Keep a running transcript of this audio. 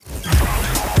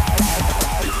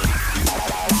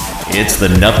It's the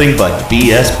Nothing But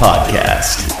BS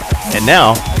podcast. And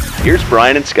now, here's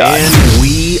Brian and Scott. And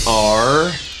we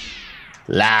are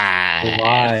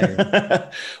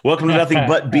live. Welcome to Nothing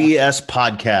But BS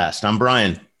podcast. I'm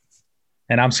Brian.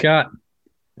 And I'm Scott.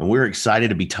 And we're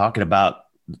excited to be talking about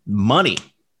money.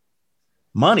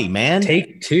 Money, man.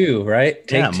 Take two, right?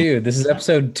 Take two. This is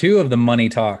episode 2 of the Money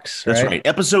Talks. That's right.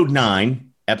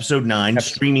 Episode 9,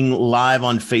 streaming live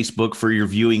on Facebook for your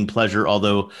viewing pleasure.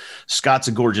 Although Scott's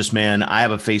a gorgeous man. I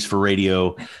have a face for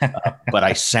radio, but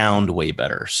I sound way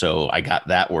better. So I got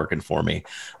that working for me.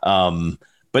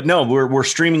 But no, we're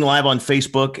streaming live on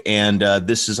Facebook, and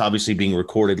this is obviously being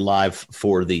recorded live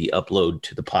for the upload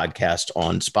to the podcast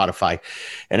on Spotify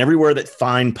and everywhere that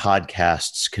fine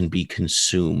podcasts can be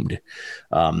consumed.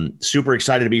 Super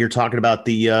excited to be here talking about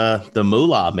the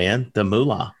moolah, man, the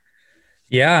moolah.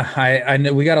 Yeah, I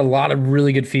know we got a lot of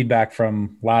really good feedback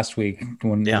from last week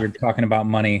when we were talking about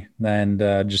money and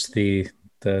just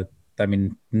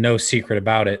no secret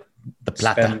about it. The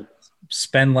plata.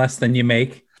 Spend less than you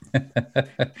make.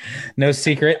 No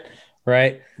secret,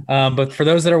 right? But for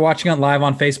those that are watching on live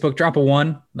on Facebook, drop a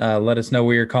 1. Let us know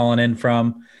where you're calling in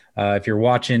from. If you're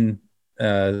watching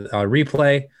a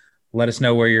replay, let us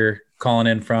know where you're calling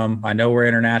in from. I know we're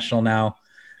international now.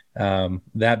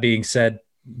 That being said,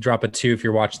 drop a 2 if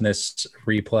you're watching this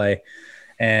replay.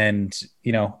 And,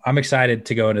 I'm excited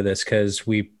to go into this because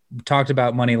we talked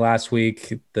about money last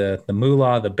week, the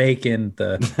moolah, the bacon,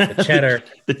 the cheddar,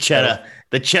 the cheddar,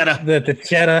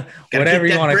 whatever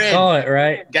you want to call it,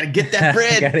 right? Got to get that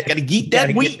bread. Got to eat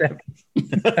that wheat.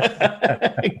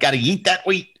 Got to eat that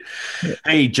wheat.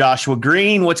 Hey, Joshua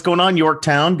Green, what's going on?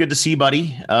 Yorktown. Good to see you,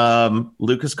 buddy.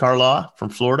 Lucas Carlaw from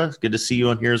Florida. Good to see you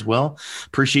on here as well.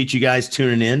 Appreciate you guys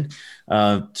tuning in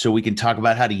so we can talk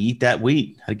about how to eat that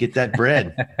wheat, how to get that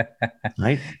bread.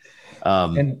 Right.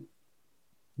 And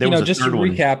just to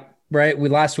recap, right?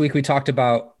 Last week we talked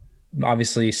about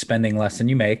obviously spending less than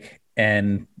you make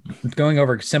and going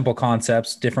over simple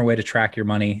concepts, different way to track your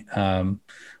money,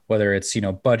 whether it's,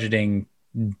 budgeting,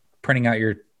 printing out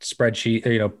your spreadsheet,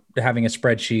 or, having a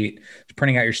spreadsheet,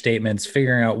 printing out your statements,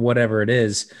 figuring out whatever it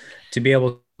is to be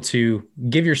able to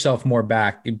give yourself more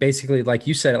back. Basically, like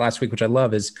you said it last week, which I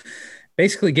love, is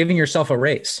basically giving yourself a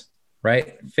raise,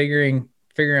 right? Figuring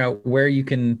out where you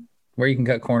can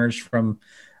cut corners from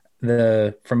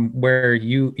where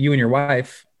you and your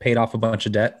wife paid off a bunch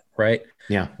of debt, right?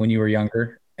 Yeah. When you were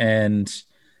younger, and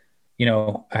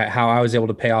how I was able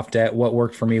to pay off debt, what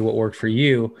worked for me, what worked for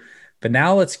you. But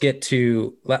now let's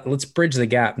bridge the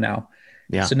gap now.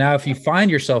 Yeah. So now if you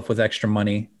find yourself with extra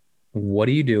money, what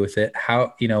do you do with it?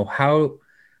 How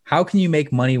can you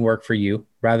make money work for you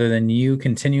rather than you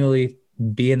continually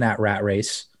be in that rat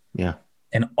race? Yeah.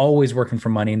 And always working for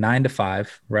money, 9 to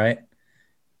 5, right?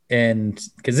 And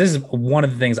because this is one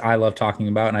of the things I love talking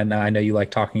about, and I know you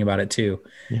like talking about it too.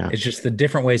 Yeah. It's just the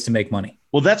different ways to make money.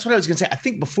 Well, that's what I was going to say. I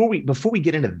think before we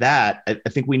get into that, I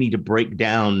think we need to break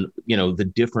down,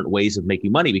 the different ways of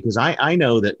making money, because I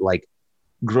know that, like,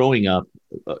 growing up,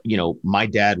 my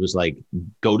dad was like,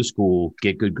 go to school,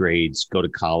 get good grades, go to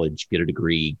college, get a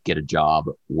degree, get a job,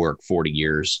 work 40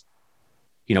 years,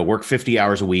 work 50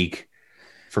 hours a week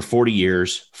for 40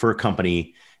 years for a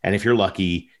company. And if you're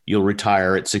lucky, you'll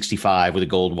retire at 65 with a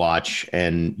gold watch,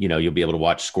 and, you'll be able to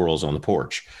watch squirrels on the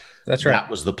porch. That's right. That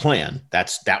was the plan.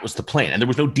 That was the plan. And there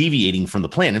was no deviating from the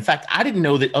plan. In fact, I didn't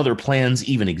know that other plans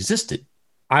even existed.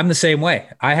 I'm the same way.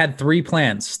 I had 3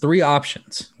 plans, 3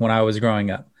 options when I was growing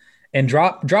up. And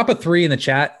drop a 3 in the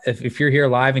chat if you're here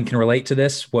live and can relate to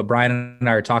this, what Brian and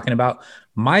I are talking about.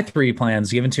 My 3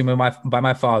 plans given to me by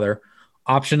my father.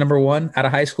 Option number 1 out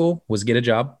of high school was get a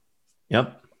job.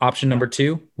 Yep. Option number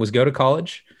 2 was go to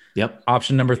college. Yep.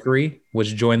 Option number 3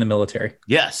 was join the military.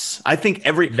 Yes. I think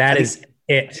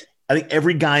it. I think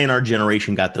every guy in our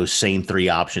generation got those same 3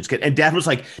 options. And dad was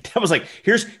like,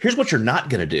 here's what you're not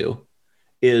going to do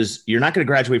is you're not going to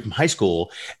graduate from high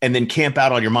school and then camp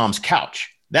out on your mom's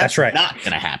couch. That's right. Not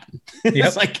going to happen. Yep.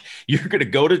 It's like, you're going to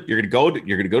go to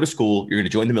school, you're going to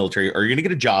join the military, or you're going to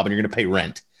get a job and you're going to pay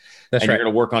rent. That's and right. You're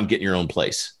going to work on getting your own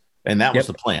place. And that was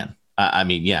the plan.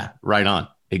 Right on.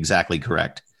 Exactly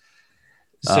correct.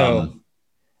 So,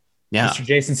 Mr.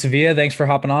 Jason Sevilla, thanks for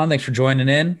hopping on. Thanks for joining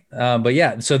in.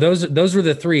 So those were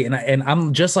the 3, and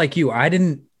I'm just like you. I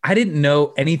didn't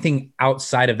know anything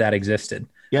outside of that existed.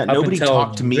 Yeah, nobody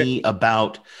talked to me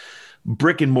about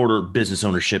brick and mortar business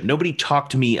ownership. Nobody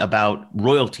talked to me about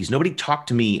royalties. Nobody talked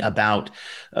to me about.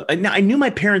 Now, I knew my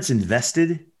parents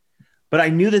invested, but I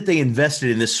knew that they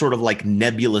invested in this sort of like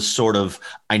nebulous sort of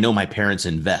I know my parents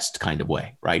invest kind of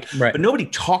way, right? But nobody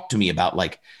talked to me about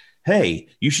like, hey,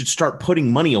 you should start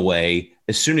putting money away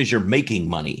as soon as you're making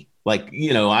money. Like,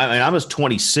 I was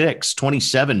 26,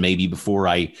 27, maybe before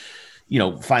I,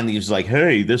 finally was like,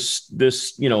 hey, this,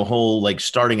 whole like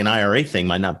starting an IRA thing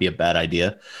might not be a bad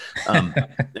idea.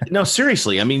 No,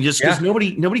 seriously. I mean, just because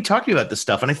nobody talked to you about this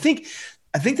stuff. And I think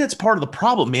that's part of the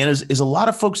problem, man, is a lot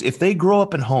of folks, if they grow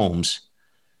up in homes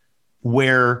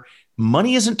where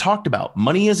money isn't talked about,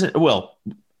 money is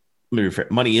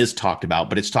talked about,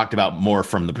 but it's talked about more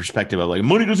from the perspective of like,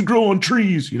 money doesn't grow on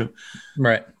trees,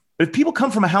 Right. But if people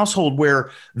come from a household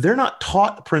where they're not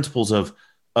taught the principles of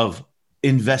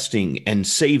investing and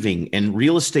saving and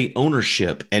real estate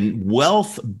ownership and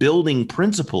wealth building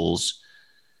principles,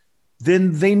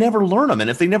 then they never learn them. And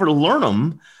if they never learn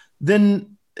them,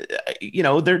 then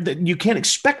you can't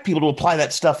expect people to apply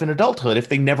that stuff in adulthood if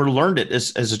they never learned it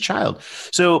as a child.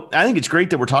 So I think it's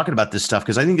great that we're talking about this stuff,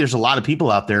 because I think there's a lot of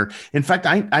people out there. In fact,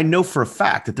 I know for a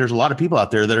fact that there's a lot of people out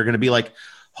there that are going to be like,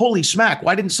 holy smack,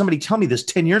 why didn't somebody tell me this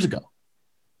 10 years ago?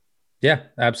 Yeah,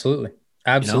 absolutely.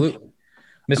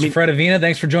 Mr. Fred Avina,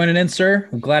 thanks for joining in, sir.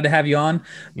 I'm glad to have you on.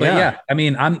 But I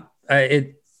mean, I'm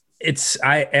the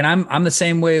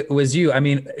same way as you. I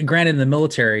mean, granted, in the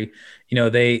military,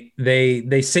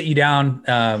 they sit you down.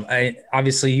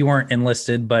 Obviously you weren't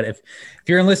enlisted, but if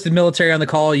you're enlisted military on the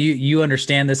call, you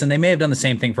understand this. And they may have done the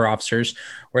same thing for officers,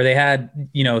 where they had,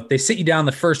 they sit you down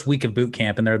the first week of boot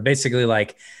camp, and they're basically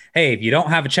like, hey, if you don't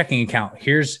have a checking account,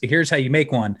 here's how you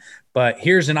make one. But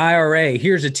here's an IRA,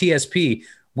 here's a TSP.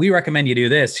 We recommend you do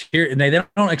this here. And they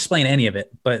don't explain any of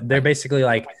it, but they're basically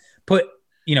like, put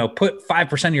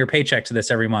 5% of your paycheck to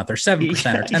this every month, or 7%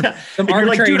 or 10%, some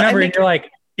arbitrary number. And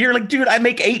you're like, dude, I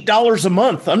make $8 a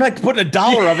month. I'm not putting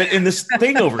 $1 of it in this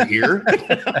thing over here.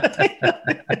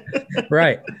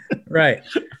 Right.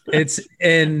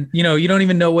 And you don't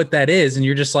even know what that is. And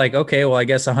you're just like, okay, well, I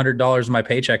guess $100 of my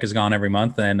paycheck is gone every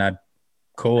month. And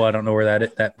cool. I don't know where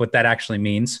what that actually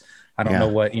means. I don't know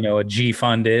what, a G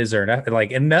fund is, or none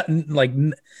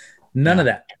of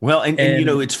that. Well, and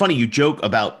it's funny, you joke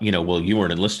about, well, you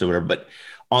weren't enlisted or whatever, but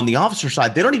on the officer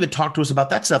side, they don't even talk to us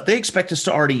about that stuff. They expect us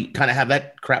to already kind of have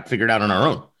that crap figured out on our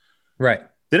own. Right.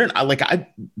 They don't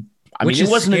Which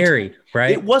is scary,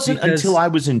 right? It wasn't until I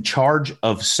was in charge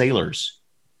of sailors,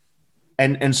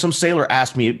 and some sailor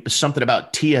asked me something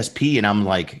about TSP, and I'm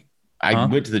like, I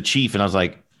went to the chief and I was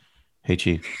like, hey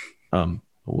chief,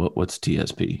 what's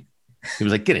TSP? He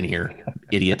was like, get in here,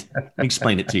 idiot. Let me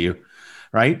explain it to you.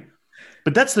 Right.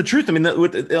 But that's the truth. I mean,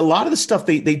 with a lot of the stuff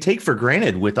they take for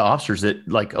granted with the officers, that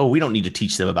like, oh, we don't need to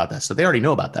teach them about that stuff. They already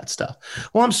know about that stuff.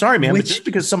 Well, I'm sorry, man, but just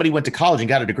because somebody went to college and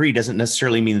got a degree doesn't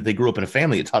necessarily mean that they grew up in a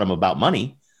family that taught them about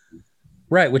money.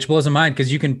 Right. Which blows my mind,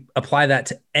 because you can apply that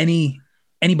to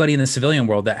anybody in the civilian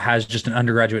world that has just an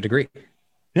undergraduate degree.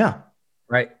 Yeah.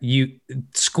 Right.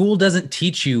 School doesn't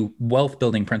teach you wealth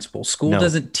building principles. School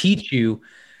doesn't teach you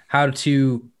how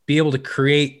to be able to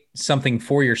create something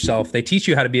for yourself. They teach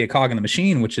you how to be a cog in the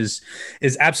machine, which is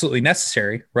absolutely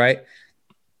necessary. Right.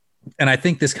 And I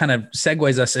think this kind of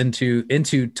segues us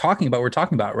into talking about what we're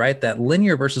talking about, right? That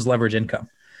linear versus leverage income.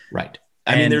 Right.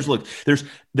 I mean,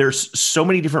 there's so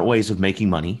many different ways of making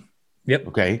money. Yep.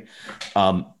 Okay.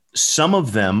 Some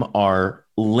of them are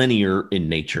linear in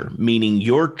nature, meaning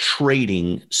you're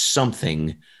trading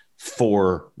something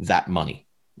for that money,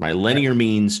 right? Linear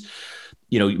means,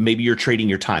 maybe you're trading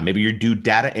your time. Maybe you do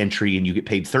data entry and you get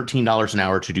paid $13 an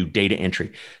hour to do data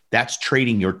entry. That's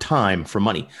trading your time for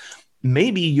money.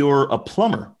 Maybe you're a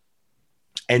plumber,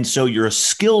 and so you're a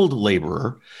skilled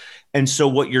laborer. And so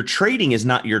what you're trading is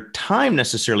not your time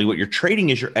necessarily. What you're trading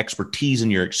is your expertise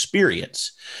and your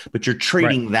experience, but you're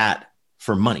trading that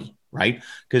for money, right?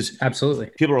 Because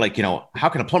absolutely, people are like, how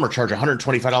can a plumber charge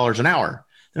 $125 an hour?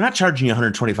 They're not charging you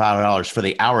 $125 for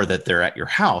the hour that they're at your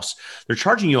house. They're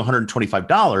charging you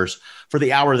 $125 for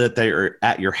the hour that they're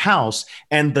at your house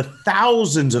and the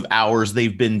thousands of hours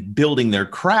they've been building their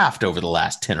craft over the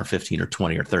last 10 or 15 or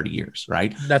 20 or 30 years,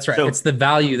 right? That's right. So it's the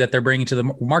value that they're bringing to the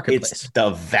marketplace. It's the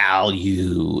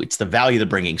value they're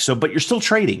bringing. So, but you're still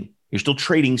trading. You're still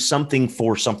trading something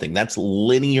for something. That's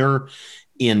linear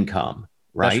income,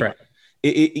 right? That's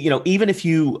right. Even if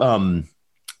you,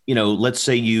 let's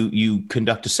say you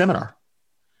conduct a seminar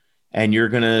and you're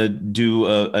going to do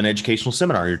an educational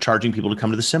seminar. You're charging people to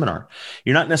come to the seminar.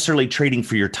 You're not necessarily trading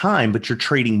for your time, but you're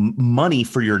trading money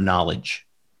for your knowledge.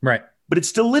 Right. But it's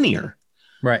still linear.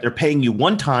 Right. They're paying you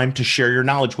one time to share your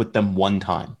knowledge with them one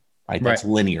time. Right. That's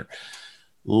linear.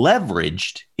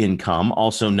 Leveraged income,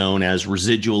 also known as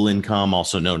residual income,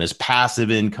 also known as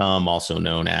passive income, also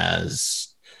known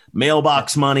as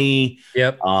mailbox money.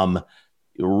 Yep.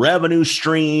 Revenue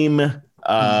stream,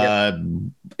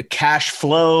 cash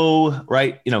flow,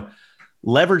 right?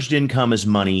 Leveraged income is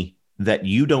money that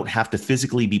you don't have to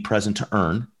physically be present to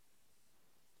earn,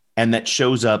 and that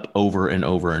shows up over and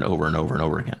over and over and over and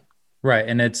over again. Right.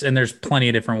 And there's plenty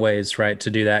of different ways, right,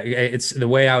 to do that. It's the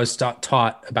way I was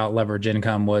taught about leverage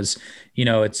income was,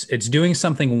 it's doing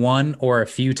something one or a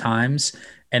few times,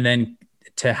 and then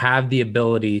to have the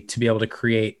ability to be able to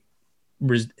create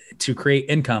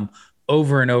income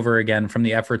over and over again from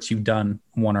the efforts you've done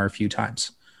one or a few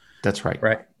times. That's right.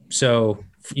 Right. So,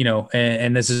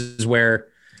 and this is where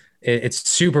it's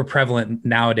super prevalent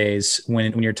nowadays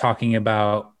when you're talking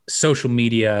about social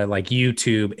media like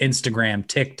YouTube, Instagram,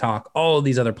 TikTok, all of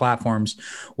these other platforms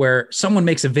where someone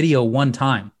makes a video one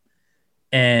time,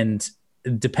 and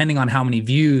depending on how many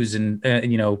views and,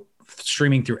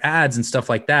 streaming through ads and stuff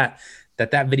like that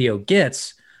video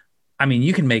gets, I mean,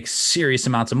 you can make serious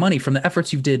amounts of money from the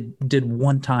efforts you did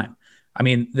one time. I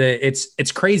mean,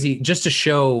 it's crazy just to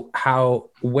show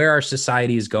where our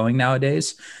society is going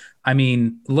nowadays. I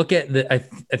mean, look at I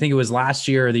think it was last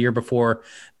year or the year before,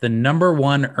 the number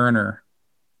one earner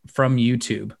from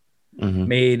YouTube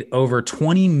made over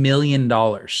 $20 million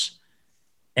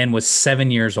and was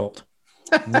 7 years old.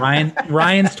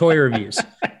 Ryan's Toy Reviews.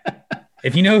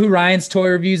 If you know who Ryan's Toy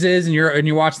Reviews is and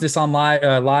you watch this on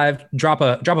live, drop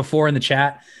a 4 in the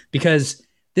chat, because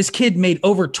this kid made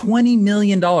over $20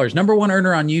 million, number one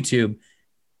earner on YouTube,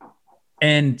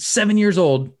 and 7 years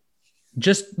old,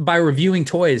 just by reviewing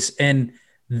toys. And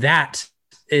that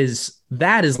is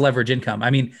leverage income. I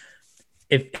mean,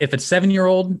 if a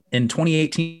 7-year-old in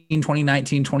 2018,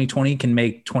 2019, 2020 can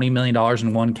make $20 million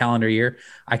in one calendar year,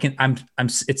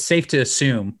 it's safe to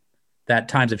assume that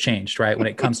times have changed, right? When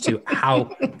it comes to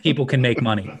how people can make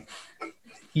money.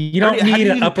 You don't need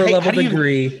an upper level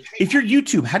degree. If you're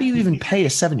YouTube, how do you even pay a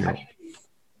 7-year-old?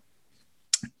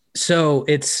 So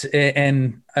it's,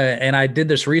 and I did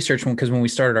this research because when we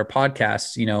started our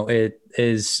podcast, it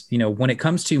is, when it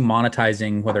comes to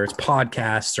monetizing, whether it's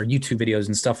podcasts or YouTube videos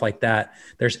and stuff like that,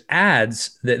 there's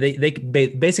ads that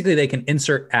they can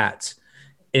insert ads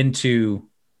into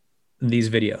these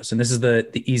videos. And this is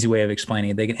the easy way of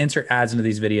explaining it. They can insert ads into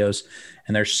these videos,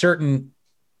 and there's certain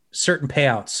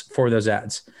payouts for those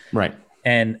ads. Right.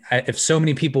 And if so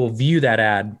many people view that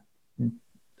ad,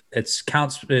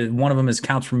 one of them is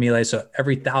counts from Melee. So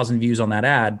every 1,000 views on that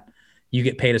ad, you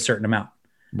get paid a certain amount.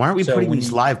 Why aren't we putting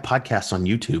these live podcasts on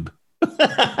YouTube?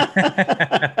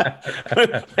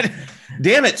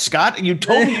 Damn it, Scott. You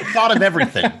told me you thought of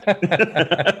everything.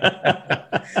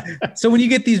 So when you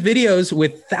get these videos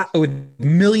with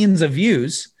millions of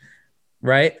views,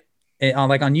 right? On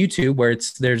YouTube, where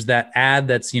there's that ad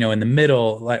that's, in the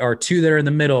middle, or two that are in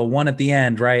the middle, one at the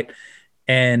end, right?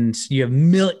 And you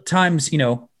have times,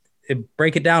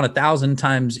 break it down 1,000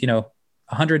 times,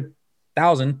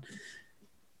 100,000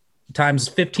 times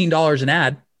 $15 an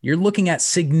ad, you're looking at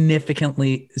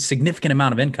significant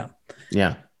amount of income.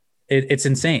 Yeah. It's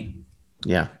insane.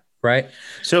 Yeah. Right.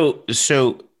 So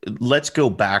let's go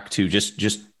back to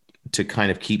just to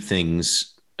kind of keep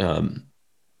things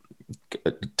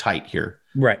tight here.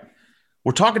 Right.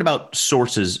 We're talking about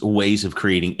sources, ways of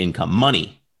creating income,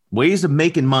 money, ways of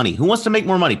making money. Who wants to make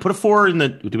more money? Put a 4 in the,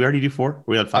 did we already do 4?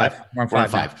 We had 5? We're on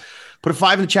 5. Put a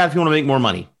 5 in the chat if you want to make more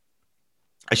money.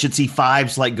 I should see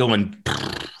 5s like going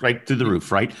right through the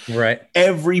roof, right? Right.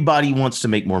 Everybody wants to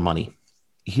make more money.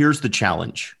 Here's the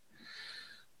challenge.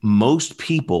 Most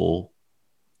people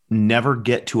never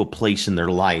get to a place in their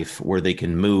life where they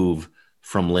can move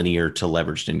from linear to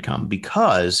leveraged income,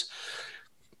 because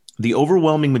the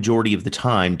overwhelming majority of the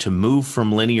time to move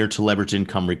from linear to leveraged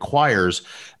income requires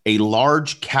a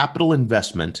large capital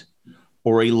investment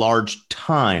or a large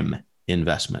time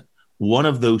investment. One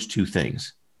of those two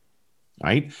things,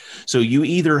 right? So you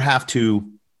either have to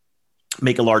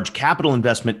make a large capital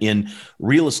investment in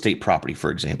real estate property, for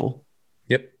example.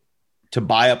 Yep. To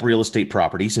buy up real estate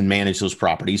properties and manage those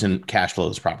properties and cash flow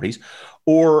those properties,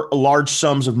 or large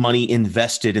sums of money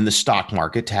invested in the stock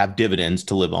market to have dividends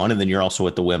to live on. And then you're also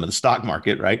at the whim of the stock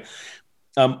market, right?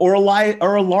 Or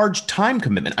a large time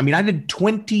commitment. I mean, I did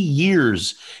 20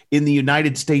 years in the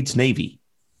United States Navy.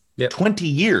 Yep. 20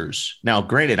 years. Now,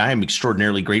 granted, I am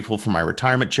extraordinarily grateful for my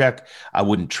retirement check. I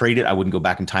wouldn't trade it. I wouldn't go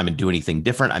back in time and do anything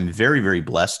different. I'm very, very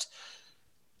blessed.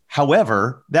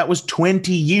 However, that was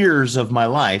 20 years of my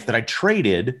life that I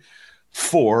traded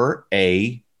for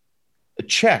a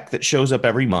check that shows up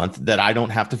every month that I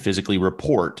don't have to physically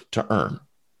report to earn.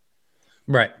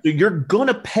 Right. So you're going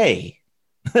to pay.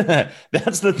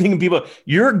 That's the thing, people.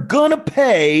 You're going to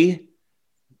pay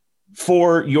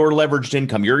for your leveraged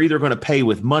income. You're either going to pay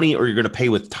with money or you're going to pay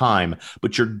with time,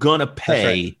 but you're going to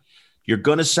pay. Right. You're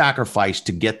going to sacrifice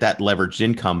to get that leveraged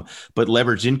income. But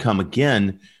leveraged income,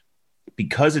 again,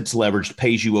 because it's leveraged,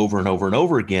 pays you over and over and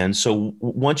over again. So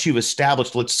once you've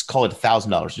established, let's call it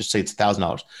 $1,000, just say it's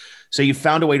 $1,000. So you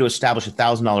found a way to establish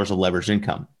 $1,000 of leveraged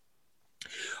income.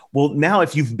 Well, now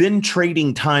if you've been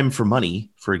trading time for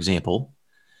money, for example,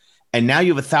 and now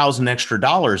you have $1,000 extra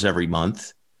every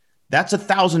month, that's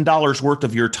 $1,000 worth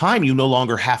of your time you no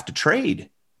longer have to trade.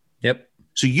 Yep.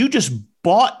 So you just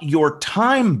bought your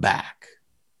time back.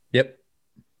 Yep.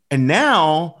 And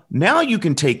now you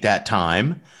can take that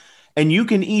time and you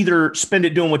can either spend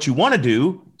it doing what you want to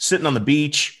do, sitting on the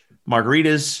beach,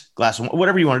 margaritas, glass of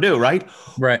whatever you want to do, right?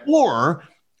 Right. Or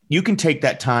you can take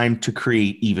that time to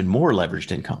create even more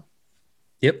leveraged income.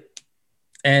 Yep.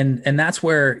 And that's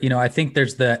where, I think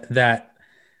there's that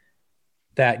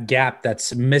gap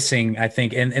that's missing, I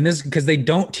think. And this, because they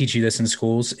don't teach you this in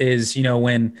schools, is,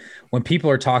 when people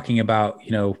are talking about,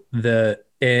 you hit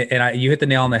the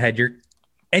nail on the head.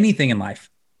 Anything in life,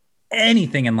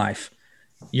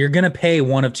 you're going to pay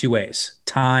one of two ways: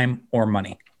 time or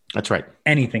money. That's right.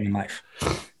 Anything in life,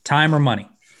 time or money.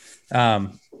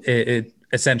 It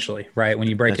essentially, right, when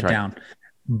you break it down.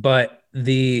 But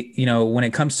when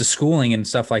it comes to schooling and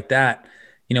stuff like that,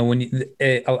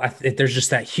 there's just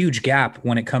that huge gap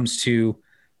when it comes to,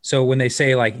 so when they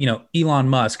say Elon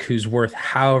Musk, who's worth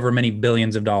however many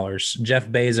billions of dollars, Jeff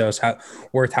Bezos,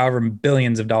 worth however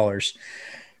billions of dollars,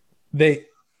 they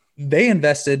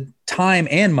invested time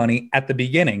and money at the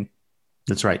beginning.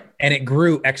 That's right. And it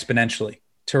grew exponentially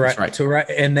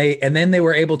and then they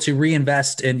were able to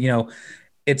reinvest in,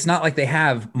 it's not like they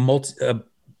have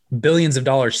billions of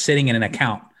dollars sitting in an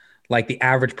account like the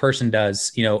average person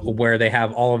does, where they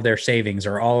have all of their savings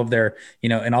or all of their,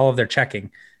 and all of their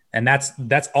checking. And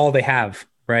that's all they have,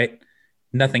 right?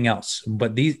 Nothing else.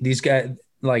 But these guys,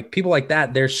 like people like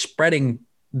that, they're spreading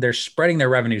their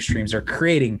revenue streams. They're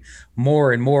creating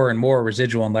more and more and more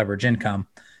residual and leverage income.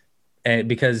 And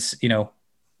because,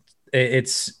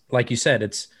 it's like you said,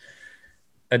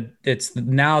 it's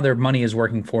now their money is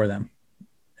working for them.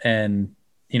 And,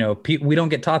 we don't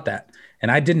get taught that. And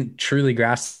I didn't truly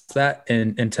grasp that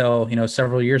until,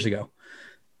 several years ago.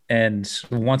 And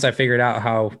once I figured out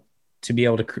how to be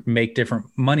able to make different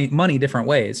money different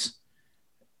ways.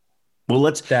 Well,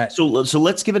 let's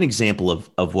give an example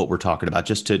of what we're talking about,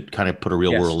 just to kind of put a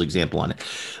real world example on it.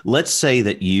 Let's say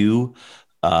that you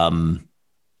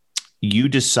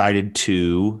decided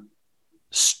to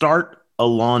start a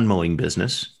lawn mowing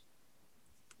business.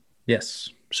 Yes.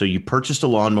 So you purchased a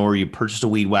lawnmower, you purchased a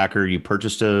weed whacker, you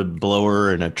purchased a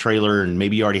blower and a trailer, and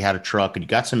maybe you already had a truck and you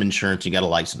got some insurance, you got a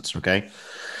license, okay?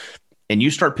 And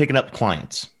you start picking up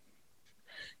clients.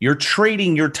 You're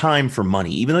trading your time for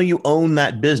money, even though you own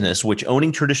that business, which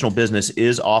owning traditional business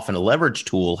is often a leverage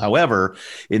tool. However,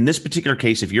 in this particular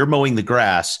case, if you're mowing the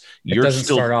grass, it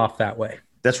doesn't start off that way.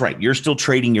 That's right. You're still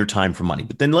trading your time for money.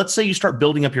 But then let's say you start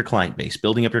building up your client base.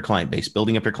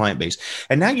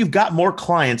 And now you've got more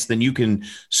clients than you can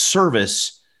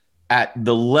service at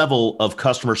the level of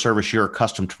customer service you're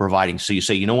accustomed to providing. So you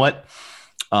say, you know what?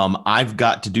 I've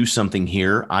got to do something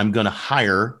here. I'm going to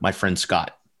hire my friend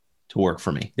Scott to work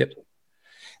for me. Yep.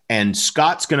 And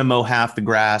Scott's going to mow half the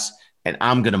grass and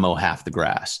I'm going to mow half the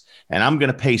grass. And I'm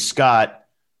going to pay Scott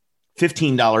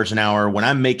 $15 an hour when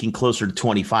I'm making closer to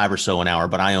 25 or so an hour,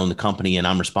 but I own the company and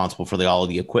I'm responsible for all of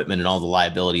the equipment and all the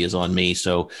liability is on me.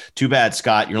 So too bad,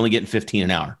 Scott, you're only getting 15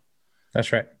 an hour.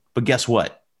 That's right. But guess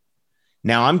what?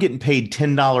 Now I'm getting paid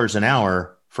 $10 an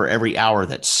hour for every hour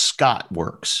that Scott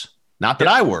works. Not that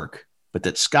I work, but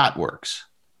that Scott works.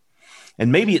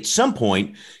 And maybe at some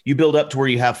point you build up to where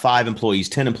you have 5 employees,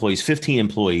 10 employees, 15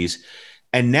 employees,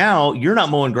 and now you're not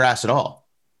mowing grass at all.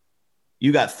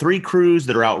 You got 3 crews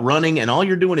that are out running and all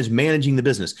you're doing is managing the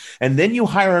business. And then you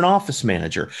hire an office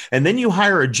manager and then you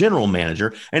hire a general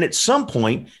manager. And at some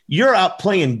point you're out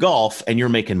playing golf and you're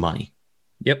making money.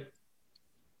 Yep.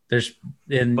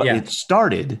 It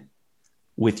started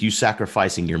with you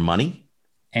sacrificing your money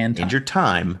and your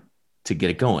time to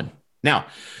get it going. Now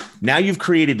you've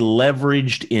created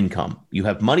leveraged income. You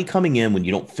have money coming in when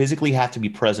you don't physically have to be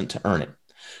present to earn it.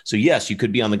 So yes, you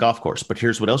could be on the golf course, but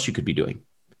here's what else you could be doing.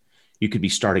 You could be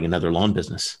starting another lawn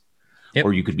business,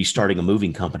 or you could be starting a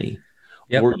moving company,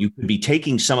 or you could be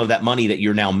taking some of that money that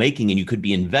you're now making and you could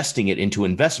be investing it into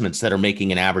investments that are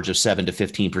making an average of 7 to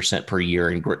 15% per year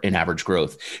in average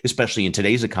growth, especially in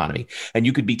today's economy. And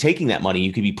you could be taking that money,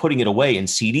 you could be putting it away in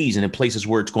CDs and in places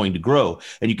where it's going to grow.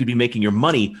 And you could be making your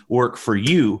money work for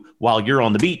you while you're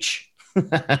on the beach.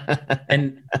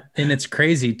 and it's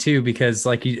crazy too, because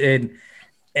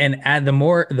And the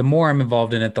more I'm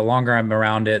involved in it, the longer I'm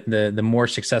around it, the more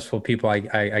successful people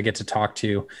I get to talk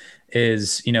to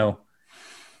is,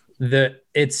 the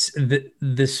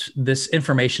this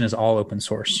information is all open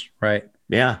source, right?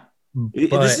 Yeah.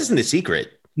 This isn't a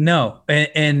secret. No.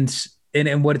 And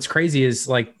what's crazy is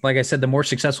like I said, the more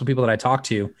successful people that I talk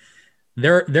to,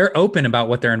 they're open about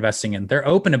what they're investing in. They're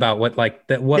open about what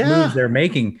moves they're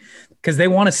making, because they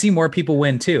want to see more people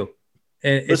win too.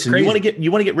 Listen, you want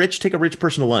to get rich, take a rich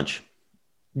person to lunch.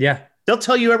 Yeah. They'll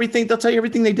tell you everything. They'll tell you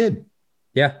everything they did.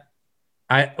 Yeah.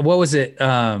 What was it?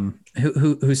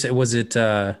 Who said, was it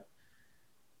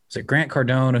Grant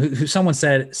Cardone? Who someone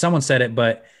said it,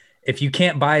 but if you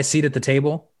can't buy a seat at the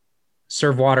table,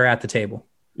 serve water at the table.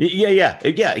 Yeah,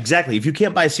 exactly. If you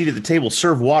can't buy a seat at the table,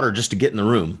 serve water just to get in the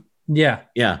room. Yeah.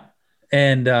 Yeah.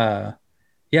 And,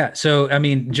 so, I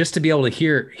mean, just to be able to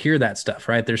hear that stuff,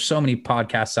 right? There's so many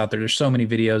podcasts out there. There's so many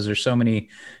videos. There's so many,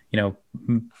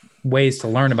 ways to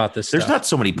learn about this There's stuff. not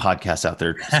so many podcasts out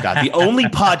there, Scott. The only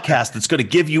podcast that's going to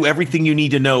give you everything you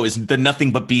need to know is the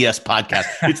Nothing But BS podcast.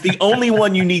 It's the only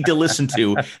one you need to listen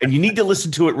to, and you need to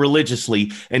listen to it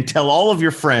religiously and tell all of your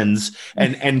friends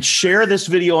and share this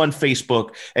video on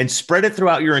Facebook and spread it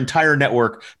throughout your entire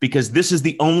network, because this is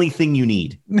the only thing you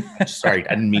need. Sorry,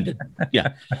 I didn't mean to.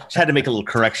 Yeah, just had to make a little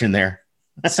correction there.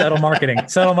 Subtle marketing.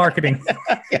 Can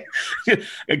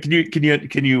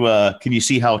you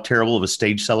see how terrible of a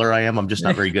stage seller I am? I'm just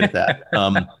not very good at that.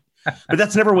 But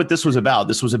that's never what this was about.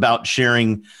 This was about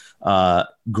sharing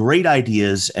great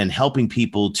ideas and helping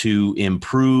people to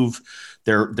improve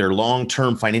their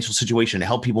long-term financial situation, to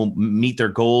help people meet their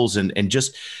goals and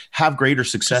just have greater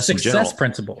success in general. Success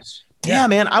principles. Yeah,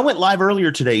 man. I went live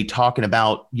earlier today talking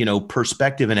about,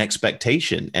 perspective and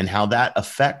expectation and how that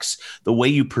affects the way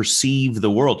you perceive the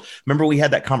world. Remember, we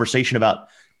had that conversation about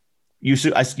you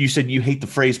said you hate the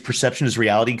phrase perception is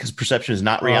reality, because perception is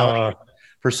not reality.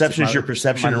 Perception is your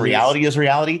perception and reality is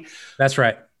reality. That's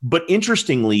right. But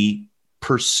interestingly,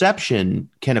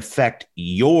 perception can affect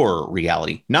your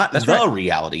reality, not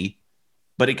reality,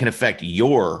 but it can affect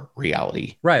your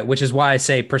reality. Right. Which is why I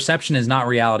say perception is not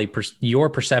reality. Your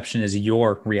perception is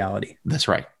your reality. That's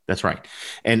right.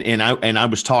 And I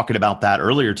was talking about that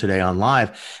earlier today on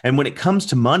live. And when it comes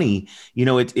to money,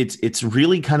 it's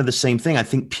really kind of the same thing. I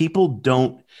think people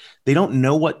don't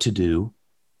know what to do,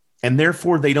 and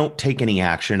therefore they don't take any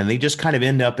action, and they just kind of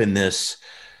end up in this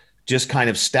just kind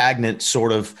of stagnant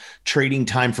sort of trading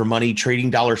time for money,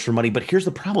 trading dollars for money. But here's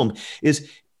the problem is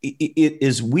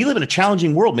we live in a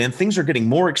challenging world, man. Things are getting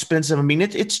more expensive. I mean,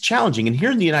 it's challenging. And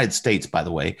here in the United States, by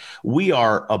the way, we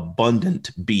are abundant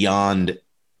beyond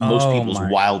most people's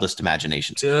wildest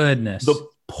imaginations. Goodness. The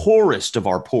poorest of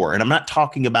our poor. And I'm not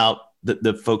talking about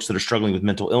the folks that are struggling with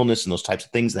mental illness and those types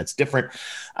of things. That's different.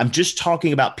 I'm just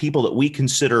talking about people that we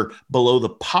consider below the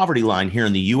poverty line here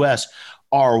in the U.S.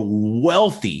 are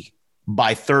wealthy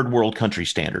by third world country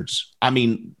standards. I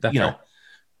mean, That's right.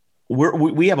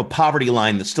 We have a poverty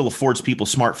line that still affords people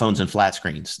smartphones and flat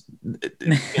screens.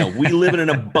 We live in an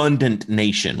abundant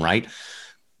nation, right?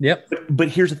 Yep. But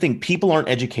here's the thing. People aren't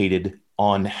educated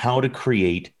on how to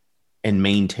create and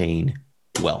maintain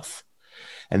wealth.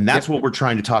 And that's what we're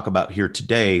trying to talk about here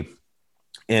today,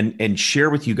 and share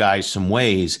with you guys some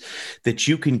ways that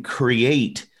you can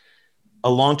create a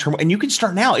long-term, and you can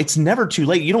start now. It's never too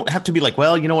late. You don't have to be like,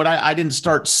 well, you know what? I didn't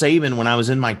start saving when I was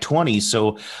in my 20s,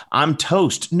 so I'm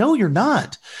toast. No, you're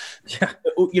not. Yeah.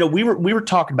 We were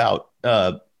talking about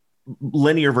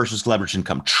linear versus leveraged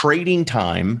income, trading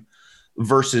time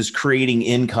versus creating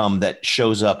income that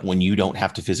shows up when you don't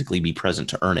have to physically be present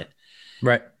to earn it.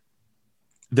 Right.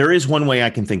 There is one way I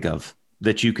can think of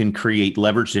that you can create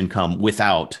leveraged income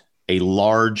without a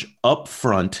large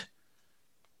upfront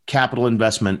capital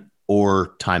investment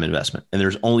or time investment. And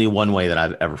there's only one way that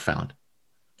I've ever found.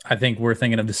 I think we're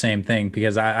thinking of the same thing,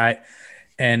 because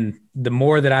and the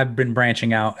more that I've been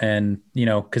branching out, and,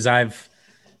 cause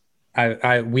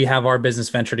we have our business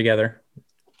venture together.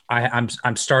 I'm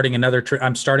starting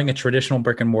I'm starting a traditional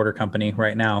brick and mortar company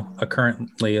right now,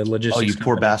 currently a logistics. Oh, you company.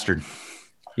 Poor bastard.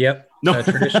 Yep. No. A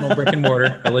traditional brick and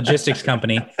mortar, a logistics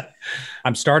company.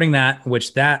 I'm starting that,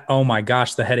 oh my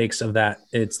gosh, the headaches of that.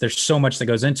 There's so much that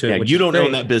goes into it. Yeah, you don't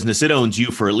own that business. It owns you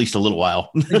for at least a little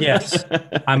while. Yes.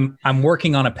 I'm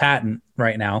working on a patent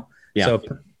right now. Yeah. So,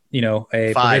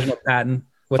 a provisional patent.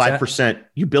 What's 5%. That?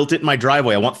 You built it in my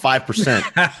driveway. I want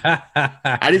 5%.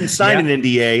 I didn't sign an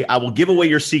NDA. I will give away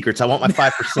your secrets. I want my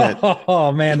 5%.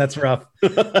 Oh man, that's rough.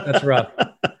 That's rough.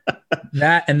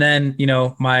 That, and then,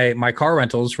 my car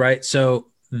rentals, right? So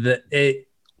none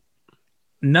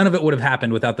of it would have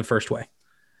happened without the first way.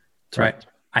 Right.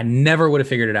 I never would have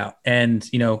figured it out. And,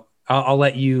 I'll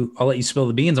let you spill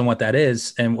the beans on what that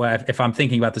is, and if I'm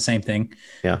thinking about the same thing.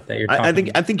 Yeah, that you're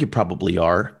talking I think you probably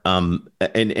are.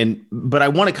 But I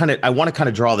want to kind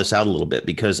of draw this out a little bit,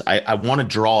 because I want to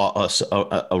draw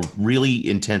a really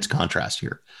intense contrast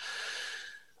here.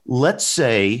 Let's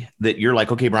say that you're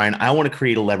like, okay, Brian, I want to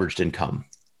create a leveraged income.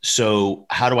 So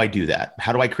how do I do that?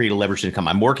 How do I create a leveraged income?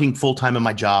 I'm working full-time in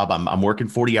my job. I'm working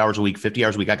 40 hours a week, 50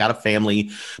 hours a week. I got a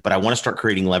family, but I want to start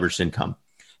creating leveraged income.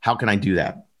 How can I do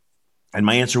that? And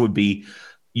my answer would be,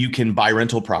 you can buy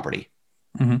rental property,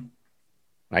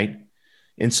 right?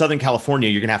 In Southern California,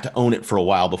 you're going to have to own it for a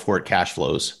while before it cash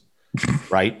flows,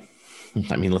 right?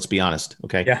 I mean, let's be honest.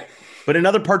 Okay. Yeah. But in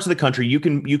other parts of the country, you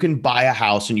can buy a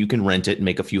house and you can rent it and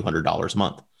make a few $100s a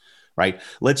month, right?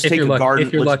 Let's take a garden.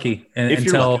 If you're lucky. And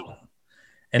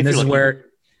this is where,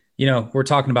 we're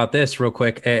talking about this real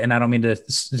quick, and I don't mean to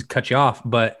cut you off,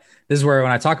 but this is where,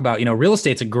 when I talk about, real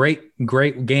estate's a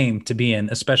great game to be in,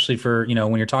 especially for,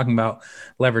 when you're talking about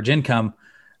leverage income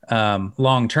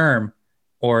long-term,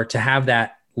 or to have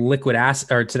that liquid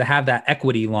asset, or to have that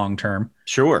equity long-term.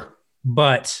 Sure.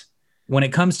 But when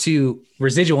it comes to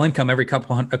residual income, a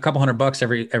couple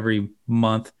 $100 every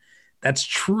month, that's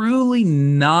truly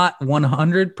not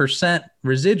 100%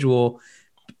 residual,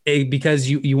 because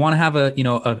you want to have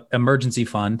a emergency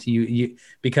fund.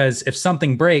 Because if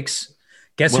something breaks,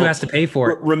 guess who has to pay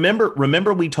for it?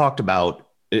 Remember we talked about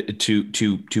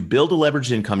to build a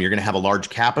leveraged income, you're going to have a large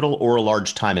capital or a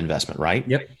large time investment, right?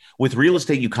 Yep. With real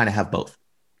estate, you kind of have both.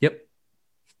 Yep.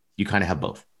 You kind of have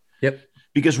both. Yep.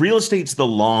 Because real estate's the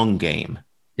long game,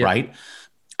 right?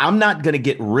 I'm not going to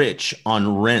get rich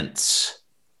on rents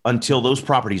until those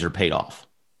properties are paid off.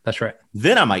 That's right.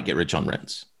 Then I might get rich on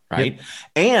rents, right? Yep.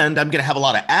 And I'm going to have a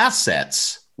lot of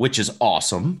assets, which is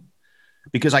awesome,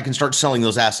 because I can start selling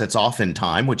those assets off in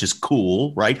time, which is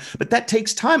cool, right? But that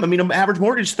takes time. I mean, an average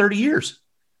mortgage is 30 years.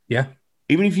 Yeah.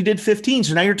 Even if you did 15.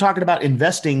 So now you're talking about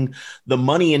investing the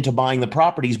money into buying the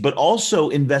properties, but also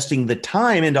investing the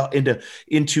time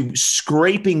into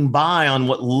scraping by on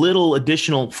what little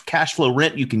additional cash flow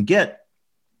rent you can get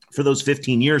for those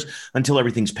 15 years until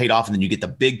everything's paid off. And then you get the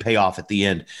big payoff at the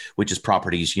end, which is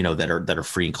properties, that are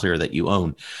free and clear that you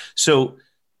own. So,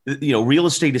 real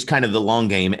estate is kind of the long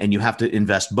game, and you have to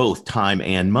invest both time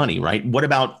and money, right? What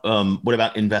about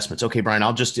investments? Okay, Brian,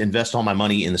 I'll just invest all my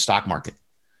money in the stock market.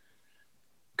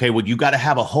 Okay, well, you got to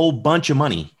have a whole bunch of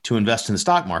money to invest in the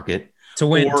stock market to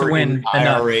win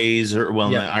IRAs,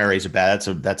 IRAs are bad.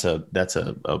 That's a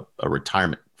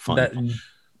retirement fund.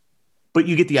 But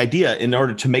you get the idea. In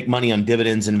order to make money on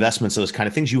dividends, investments, those kind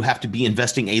of things, you have to be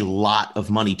investing a lot of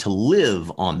money to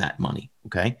live on that money.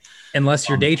 Okay, unless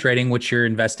you're day trading, which you're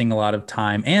investing a lot of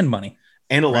time and money.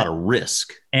 And a lot of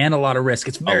risk.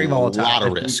 It's very volatile. A lot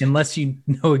of risk. Unless you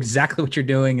know exactly what you're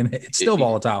doing, and it's still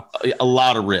volatile. A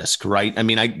lot of risk, right? I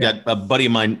mean, I got a buddy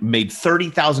of mine made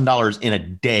 $30,000 in a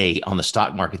day on the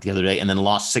stock market the other day, and then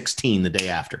lost 16 the day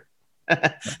after.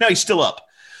 Now he's still up.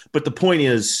 But the point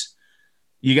is,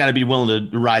 you got to be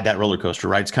willing to ride that roller coaster,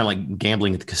 right? It's kind of like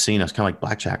gambling at the casino. It's kind of like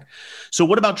blackjack. So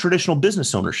what about traditional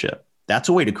business ownership? That's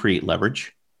a way to create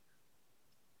leverage.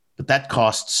 But that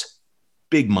costs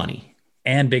big money.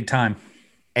 And big time.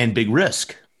 And big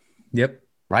risk. Yep.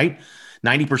 Right?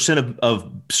 90%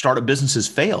 of startup businesses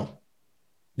fail.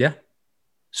 Yeah.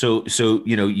 So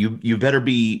you better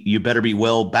be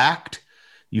well backed.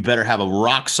 You better have a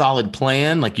rock solid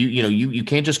plan. Like you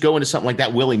can't just go into something like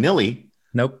that willy-nilly.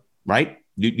 Nope. Right?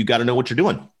 You got to know what you're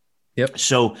doing. Yep.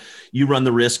 So you run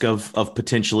the risk of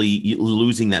potentially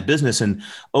losing that business. And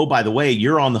by the way,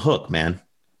 you're on the hook, man.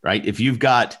 Right? If you've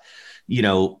got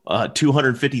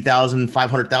 $250,000,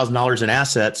 $500,000 in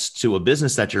assets to a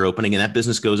business that you're opening, and that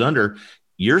business goes under,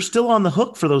 you're still on the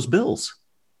hook for those bills.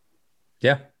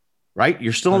 Yeah. Right.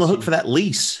 You're still on the hook for that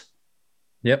lease.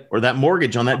 Yep. Or that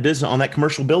mortgage on that business, on that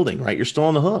commercial building, right? You're still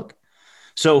on the hook.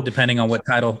 So depending on what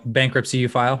title bankruptcy you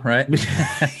file, right?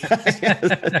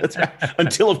 That's right.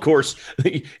 Until of course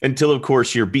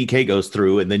your BK goes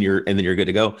through, and then you're good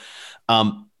to go.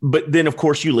 But then, of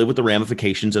course, you live with the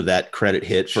ramifications of that credit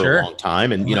hit for a long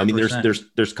time, and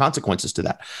there's consequences to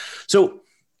that. So,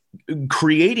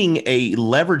 creating a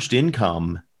leveraged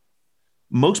income,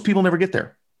 most people never get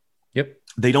there. Yep,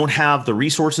 they don't have the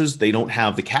resources, they don't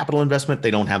have the capital investment, they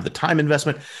don't have the time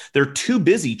investment. They're too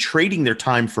busy trading their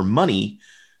time for money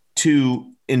to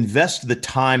invest the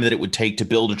time that it would take to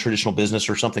build a traditional business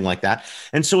or something like that.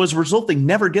 And so, as a result, they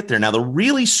never get there. Now, the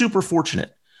really super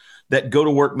fortunate, that go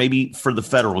to work maybe for the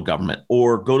federal government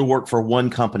or go to work for one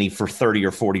company for 30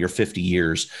 or 40 or 50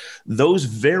 years. Those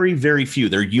very, very few,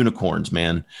 they're unicorns,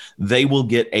 man. They will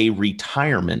get a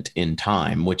retirement in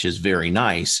time, which is very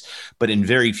nice. But in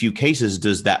very few cases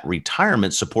does that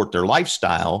retirement support their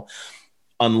lifestyle,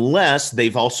 unless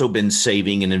they've also been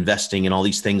saving and investing in all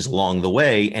these things along the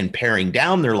way and paring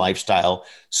down their lifestyle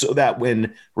so that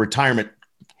when retirement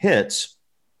hits,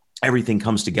 everything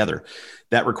comes together.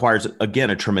 That requires, again,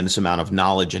 a tremendous amount of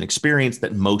knowledge and experience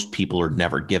that most people are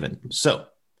never given. So,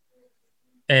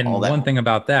 and one thing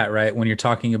about that, right? When you're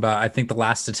talking about, I think the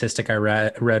last statistic I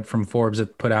read from Forbes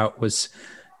that put out was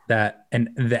that,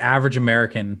 and the average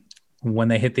American, when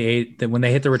they hit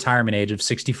the retirement age of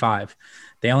 65,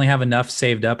 they only have enough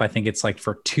saved up. I think it's like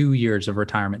for 2 years of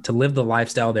retirement to live the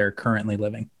lifestyle they're currently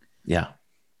living. Yeah.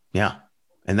 Yeah.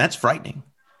 And that's frightening.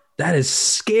 That is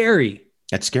scary.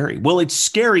 That's scary. Well, it's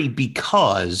scary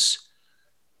because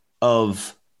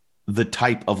of the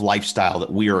type of lifestyle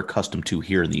that we are accustomed to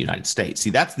here in the United States. See,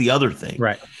 that's the other thing,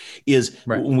 right?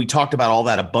 When we talked about all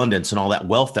that abundance and all that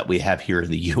wealth that we have here in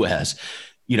the U.S.,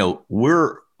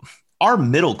 our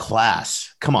middle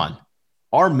class, come on,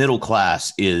 our middle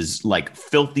class is like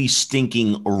filthy,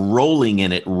 stinking, rolling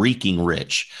in it, reeking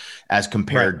rich as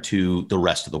compared to the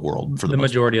rest of the world. For the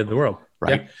majority of the world.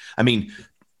 Right. Yeah. I mean,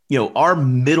 our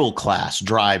middle class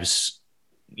drives,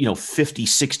 $50,000,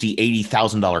 $60,000,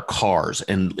 $80,000 cars.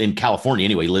 And in California,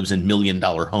 anyway, lives in $1 million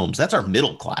homes. That's our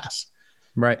middle class.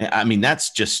 Right. I mean,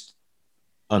 that's just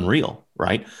unreal.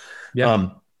 Right. Yeah.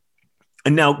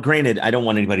 And now, granted, I don't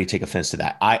want anybody to take offense to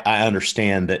that. I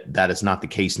understand that is not the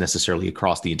case necessarily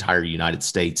across the entire United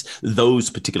States, those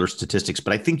particular statistics.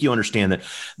 But I think you understand that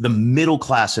the middle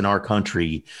class in our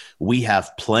country, we have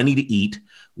plenty to eat.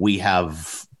 We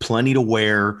have plenty to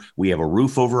wear. We have a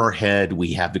roof over our head.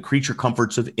 We have the creature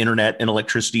comforts of internet and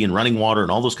electricity and running water and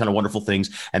all those kind of wonderful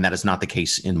things. And that is not the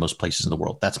case in most places in the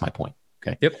world. That's my point.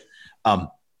 Okay. Yep.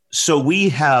 So we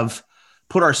have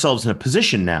put ourselves in a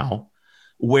position now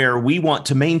where we want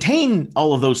to maintain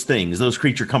all of those things, those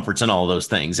creature comforts and all of those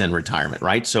things in retirement,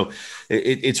 right? So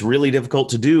it's really difficult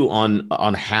to do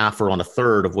on half or on a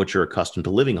third of what you're accustomed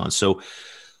to living on. So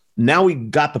now we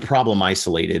got the problem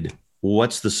isolated.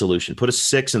 What's the solution? Put a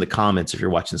 6 in the comments if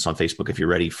you're watching this on Facebook, if you're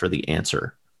ready for the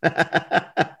answer.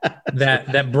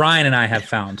 that Brian and I have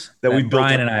found.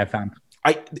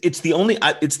 It's the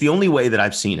only way that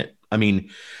I've seen it. I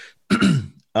mean,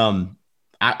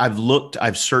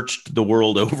 I've searched the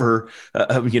world over,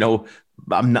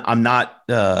 I'm not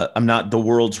the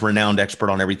world's renowned expert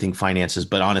on everything finances,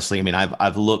 but honestly, I mean,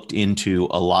 I've looked into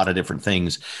a lot of different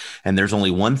things, and there's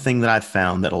only one thing that I've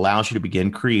found that allows you to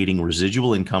begin creating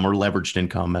residual income or leveraged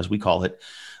income, as we call it,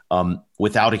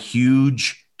 without a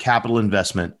huge capital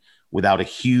investment, without a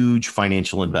huge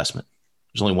financial investment.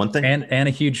 There's only one thing. And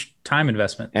a huge time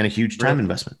investment.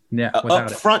 Investment. Yeah.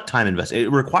 Upfront time investment. It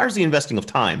requires the investing of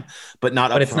time, but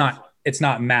not upfront. It's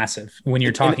not massive when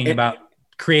you're talking about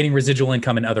creating residual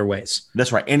income in other ways.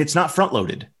 That's right. And it's not front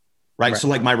loaded, right? So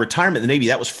like my retirement in the Navy,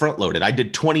 that was front loaded. I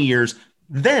did 20 years,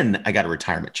 then I got a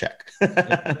retirement check.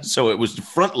 So it was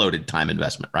front loaded time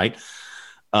investment, right?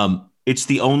 It's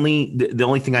the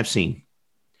only thing I've seen.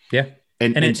 Yeah.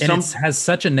 And it has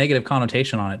such a negative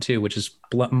connotation on it too, which is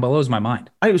blows my mind.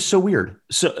 It was so weird.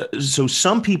 So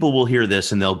some people will hear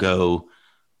this and they'll go,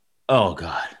 "Oh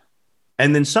God,"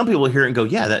 and then some people will hear it and go,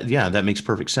 "Yeah, that makes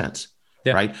perfect sense."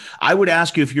 Yeah. Right. I would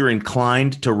ask you if you're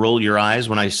inclined to roll your eyes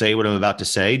when I say what I'm about to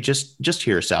say. Just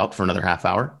hear us out for another half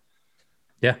hour.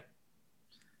 Yeah.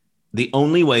 The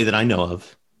only way that I know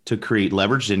of to create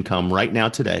leveraged income right now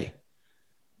today,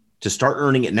 to start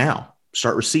earning it now,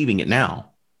 start receiving it now.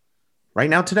 Right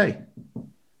now, today,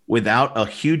 without a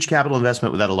huge capital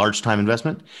investment, without a large time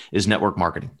investment, is network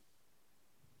marketing.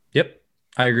 Yep.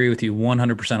 I agree with you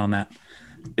 100% on that.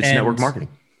 It's network marketing.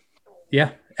 Yeah.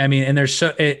 I mean, and there's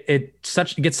it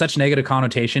gets such negative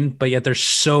connotation, but yet there's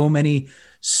so many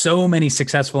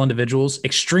successful individuals,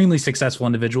 extremely successful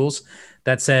individuals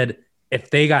that said if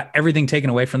they got everything taken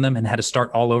away from them and had to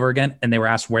start all over again, and they were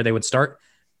asked where they would start,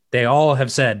 they all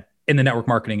have said in the network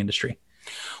marketing industry.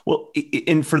 Well,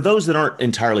 and for those that aren't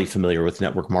entirely familiar with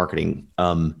network marketing,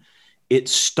 it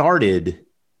started,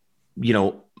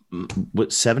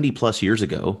 70 plus years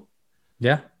ago.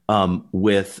 Yeah.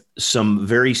 With some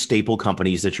very staple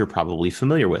companies that you're probably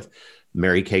familiar with: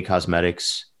 Mary Kay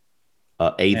Cosmetics,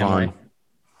 Avon, Amway.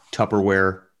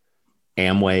 Tupperware,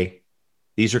 Amway.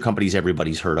 These are companies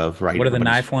everybody's heard of, right? What are the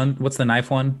knife one? What's the knife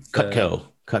one? Cutco.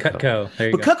 Cutco. There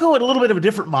you go. Cutco had a little bit of a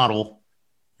different model.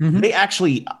 Mm-hmm. They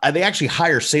actually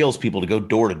hire salespeople to go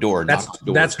door to door.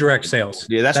 That's direct sales.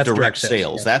 Yeah, that's direct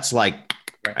sales. Yeah. That's like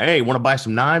Hey, want to buy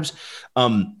some knives?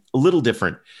 A little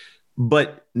different,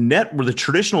 but the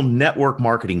traditional network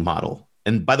marketing model.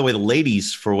 And by the way, the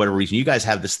ladies, for whatever reason, you guys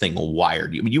have this thing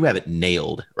wired. You have it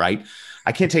nailed, right?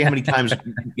 I can't tell you how many times,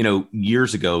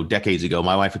 years ago, decades ago,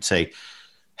 my wife would say,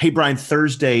 hey, Brian,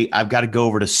 Thursday, I've got to go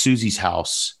over to Susie's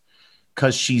house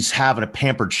because she's having a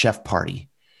Pampered Chef party.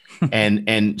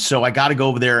 and so I got to go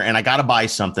over there and I got to buy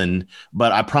something,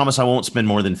 but I promise I won't spend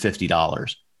more than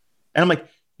 $50. And I'm like,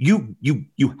 you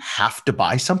have to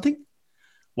buy something?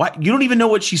 Why? You don't even know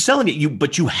what she's selling it,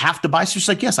 but you have to buy. So she's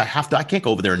like, yes, I have to. I can't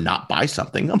go over there and not buy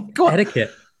something. I'm like,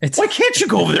 etiquette. Why can't you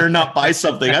go over there and not buy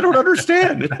something? I don't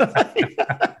understand.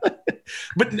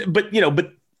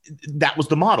 but that was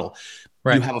the model.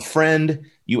 Right. You have a friend,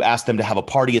 you ask them to have a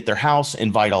party at their house,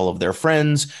 invite all of their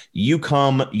friends. You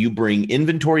come, you bring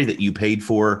inventory that you paid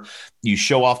for, you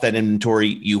show off that inventory,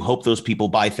 you hope those people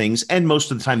buy things. And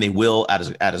most of the time they will as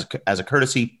a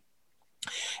courtesy.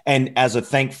 And as a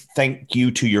thank you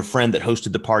to your friend that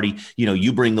hosted the party,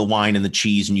 you bring the wine and the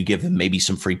cheese and you give them maybe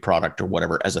some free product or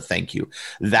whatever as a thank you.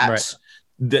 That was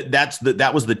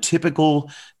the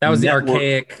typical. That was network. The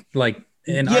archaic, like.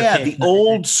 The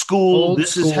old school.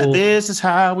 This is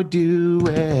how we do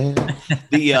it.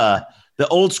 The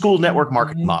old school network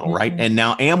marketing model, right? And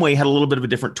now Amway had a little bit of a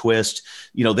different twist.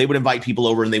 They would invite people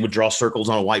over and they would draw circles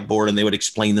on a whiteboard and they would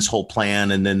explain this whole plan,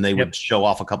 and then they would show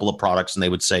off a couple of products and they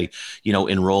would say,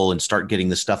 enroll and start getting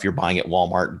the stuff you're buying at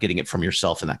Walmart and getting it from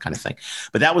yourself and that kind of thing.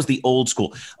 But that was the old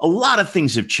school. A lot of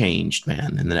things have changed,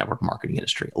 man, in the network marketing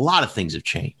industry. A lot of things have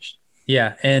changed.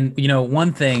 Yeah. And,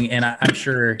 one thing, and I'm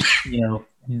sure,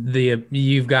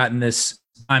 you've gotten this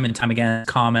time and time again,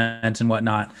 comments and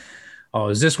whatnot. Oh,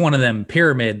 is this one of them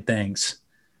pyramid things?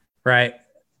 Right.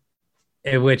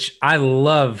 Which I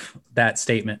love that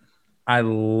statement. I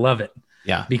love it.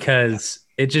 Yeah. Because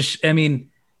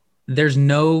there's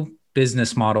no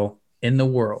business model in the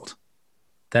world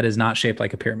that is not shaped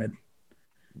like a pyramid.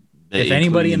 If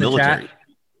anybody in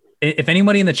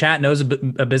the chat knows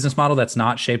a business model that's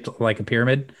not shaped like a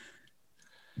pyramid,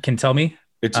 can tell me.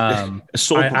 It's a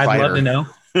sole proprietor. I'd love to know.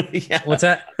 Yeah. What's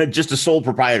that? Just a sole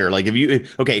proprietor. Like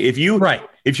if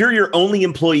you're your only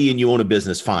employee and you own a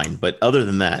business, fine. But other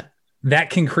than that,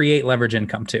 that can create leverage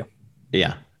income too.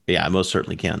 Yeah. Yeah, I most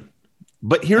certainly can.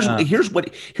 But here's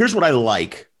what I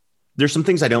like. There's some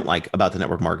things I don't like about the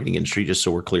network marketing industry, just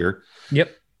so we're clear.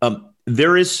 Yep.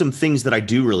 There is some things that I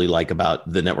do really like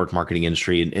about the network marketing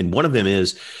industry. And one of them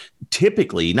is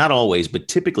typically, not always, but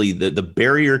typically the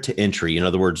barrier to entry. In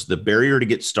other words, the barrier to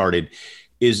get started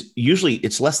is usually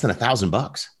it's less than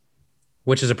 $1,000,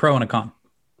 which is a pro and a con,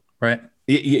 right?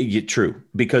 Yeah, true.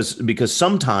 Because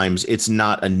sometimes it's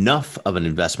not enough of an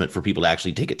investment for people to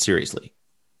actually take it seriously.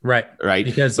 Right.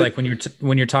 Because like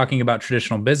when you're talking about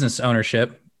traditional business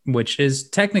ownership, which is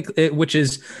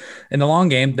in the long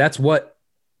game, that's what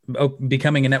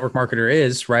becoming a network marketer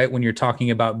is, right? When you're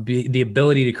talking about the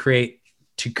ability to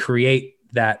create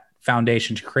that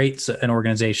foundation, to create an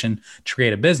organization, to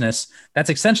create a business, that's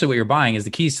essentially what you're buying is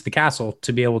the keys to the castle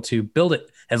to be able to build it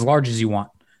as large as you want,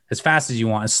 as fast as you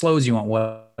want, as slow as you want,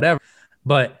 whatever.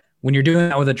 But when you're doing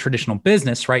that with a traditional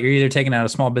business, right, you're either taking out a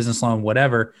small business loan,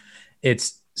 whatever,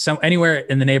 it's anywhere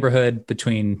in the neighborhood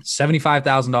between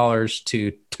 $75,000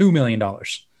 to $2 million.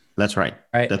 That's right.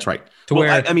 Right. That's right.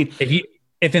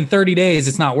 If in 30 days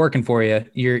it's not working for you,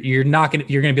 you're going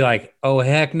to be like, oh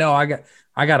heck no,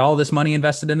 I got all this money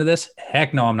invested into this.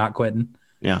 Heck no, I'm not quitting.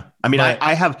 Yeah.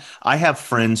 I have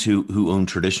friends who own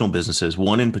traditional businesses.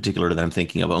 One in particular that I'm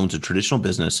thinking of owns a traditional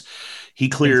business. He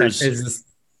clears.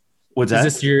 What's that?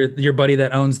 Is this your buddy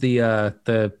that owns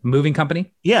the moving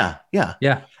company? Yeah.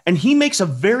 And he makes a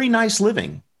very nice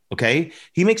living. Okay.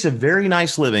 He makes a very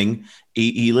nice living.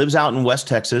 He lives out in West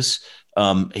Texas.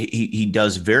 He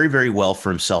does very, very well for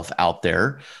himself out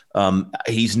there.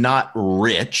 He's not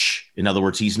rich. In other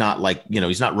words, he's not like,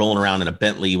 he's not rolling around in a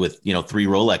Bentley with, 3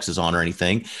 Rolexes on or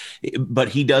anything, but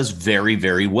he does very,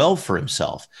 very well for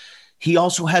himself. He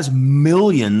also has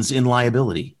millions in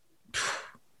liability.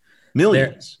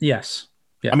 Millions. Yes.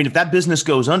 Yeah. If that business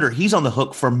goes under, he's on the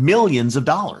hook for millions of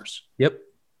dollars. Yep.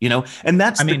 And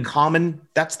that's the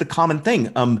common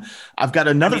thing. I've got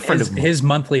another friend of mine. His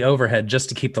monthly overhead just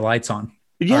to keep the lights on.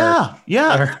 Yeah.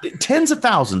 Tens of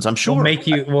thousands, I'm sure.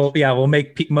 We'll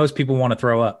make most people want to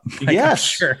throw up. Yes.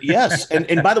 Sure. Yes.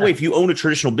 And by the way, if you own a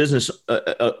traditional business,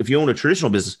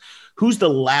 who's the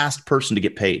last person to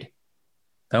get paid?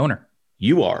 The owner.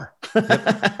 You are.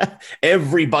 Yep.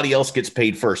 Everybody else gets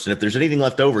paid first. And if there's anything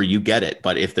left over, you get it.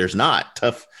 But if there's not,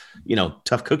 tough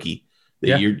cookie.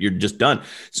 Yeah. You're just done.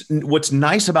 What's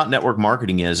nice about network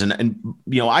marketing is, and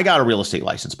I got a real estate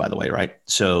license, by the way, right?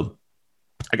 So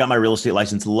I got my real estate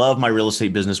license, love my real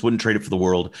estate business, wouldn't trade it for the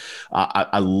world.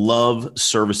 I love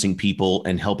servicing people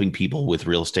and helping people with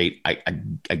real estate. I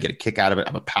get a kick out of it. I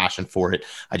have a passion for it.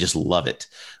 I just love it.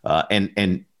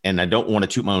 And I don't want to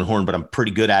toot my own horn, but I'm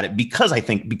pretty good at it because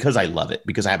I love it,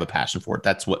 because I have a passion for it.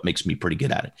 That's what makes me pretty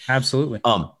good at it. Absolutely.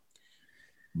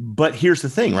 But here's the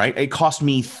thing, right? It cost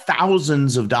me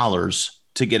thousands of dollars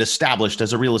to get established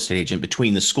as a real estate agent,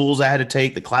 between the schools I had to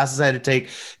take, the classes I had to take,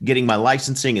 getting my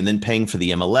licensing, and then paying for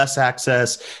the MLS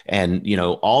access and,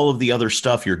 all of the other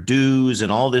stuff, your dues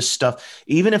and all this stuff.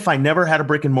 Even if I never had a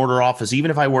brick and mortar office, even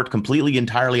if I worked completely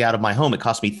entirely out of my home, it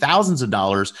cost me thousands of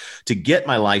dollars to get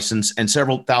my license and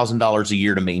several $1,000s a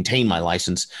year to maintain my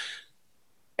license.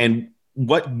 And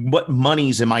what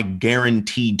monies am I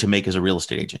guaranteed to make as a real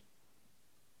estate agent?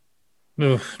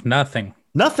 Nothing.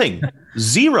 Nothing.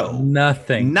 Zero.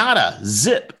 Nothing. Nada.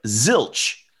 Zip.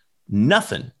 Zilch.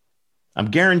 Nothing.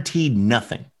 I'm guaranteed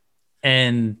nothing.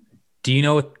 And do you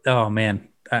know what? Oh man,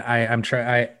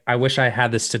 I wish I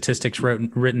had the statistics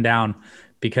written down,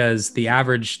 because the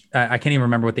average, I can't even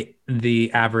remember what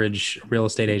the average real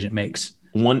estate agent makes.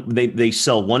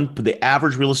 The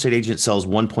average real estate agent sells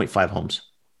 1.5 homes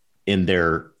in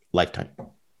their lifetime.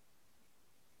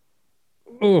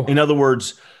 Ooh. In other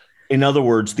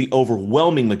words, the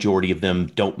overwhelming majority of them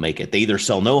don't make it. They either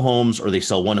sell no homes or they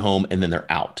sell one home and then they're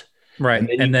out. Right.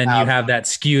 And then you have that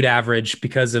skewed average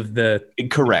because of the.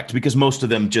 Correct. Because most of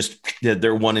them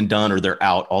they're one and done, or they're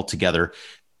out altogether.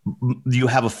 You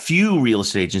have a few real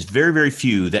estate agents, very, very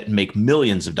few, that make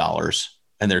millions of dollars,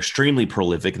 and they're extremely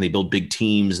prolific and they build big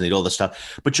teams and they do all this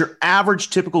stuff. But your average,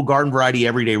 typical garden variety,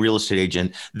 everyday real estate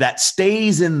agent that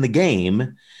stays in the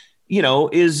game,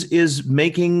 is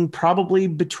making probably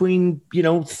between,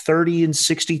 30 and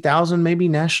 60,000 maybe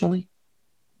nationally.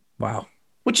 Wow.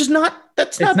 Which is not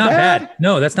bad.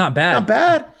 No, that's not bad. Not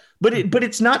bad. But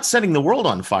it's not setting the world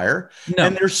on fire. No.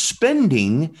 And they're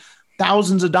spending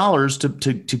thousands of dollars to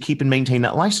keep and maintain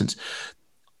that license.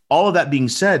 All of that being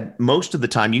said, most of the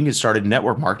time you can get started in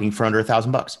network marketing for under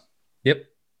 $1,000. Yep.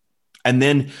 And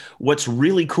then what's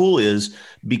really cool is,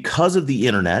 because of the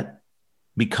internet,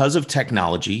 because of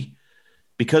technology,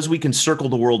 because we can circle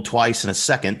the world twice in a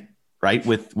second, right?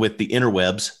 With the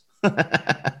interwebs.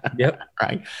 Yep.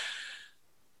 Right.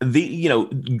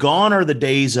 Gone are the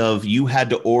days of you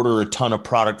had to order a ton of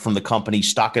product from the company,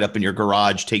 stock it up in your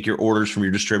garage, take your orders from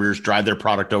your distributors, drive their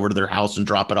product over to their house and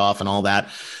drop it off and all that.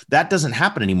 That doesn't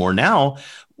happen anymore. Now,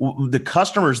 the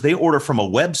customers, they order from a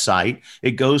website.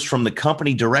 It goes from the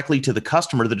company directly to the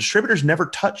customer. The distributors never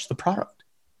touch the product.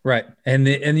 Right. And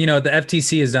the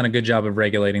FTC has done a good job of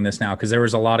regulating this now, because there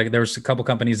was a couple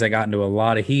companies that got into a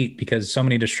lot of heat because so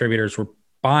many distributors were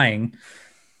buying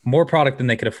more product than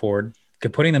they could afford,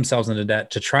 putting themselves into debt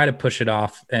to try to push it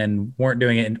off, and weren't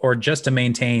doing it, or just to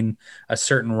maintain a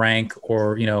certain rank,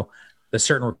 or, the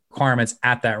certain requirements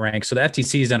at that rank. So the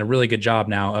FTC has done a really good job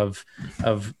now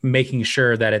of making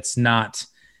sure that it's not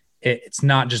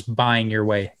just buying your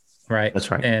way. Right.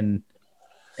 That's right. And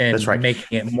that's right.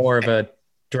 Making it more of a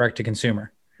direct to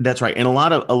consumer. That's right. And a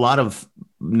lot of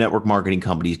network marketing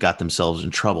companies got themselves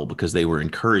in trouble because they were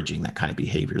encouraging that kind of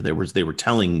behavior. They were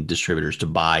telling distributors to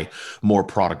buy more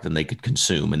product than they could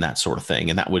consume and that sort of thing.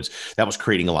 And that was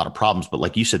creating a lot of problems. But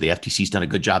like you said, the FTC's done a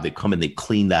good job. They've come in, they've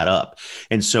cleaned that up.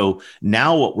 And so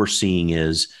now what we're seeing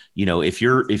is, if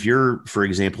you're, for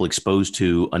example, exposed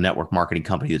to a network marketing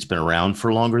company that's been around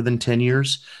for longer than 10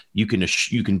 years, you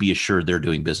can be assured they're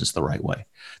doing business the right way.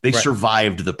 They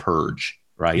survived the purge.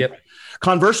 Right. Yep.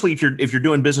 Conversely, if you're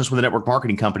doing business with a network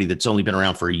marketing company that's only been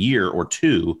around for a year or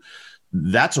two,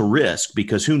 that's a risk,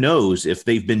 because who knows if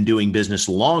they've been doing business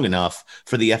long enough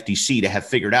for the FTC to have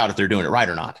figured out if they're doing it right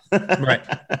or not. Right.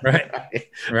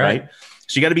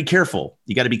 So you got to be careful.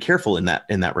 You got to be careful in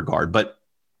that regard. But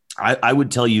I would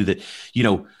tell you that,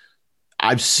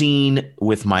 I've seen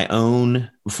from my own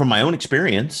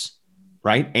experience,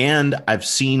 right, and I've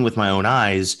seen with my own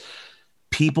eyes,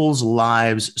 people's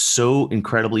lives so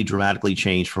incredibly dramatically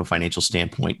changed from a financial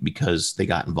standpoint because they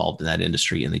got involved in that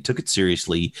industry and they took it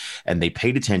seriously and they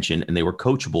paid attention and they were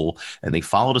coachable and they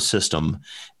followed a system.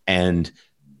 And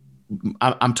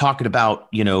I'm talking about,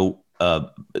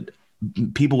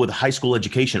 people with a high school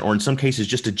education, or in some cases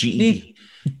just a GED,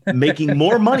 making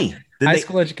more money than high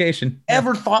school education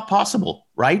ever thought possible.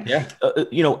 Right. Yeah.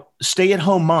 Stay at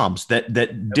home moms that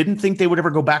didn't think they would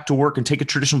ever go back to work and take a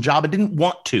traditional job and didn't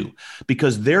want to,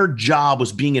 because their job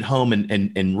was being at home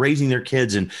and raising their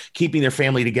kids and keeping their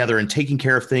family together and taking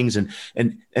care of things,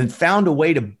 and found a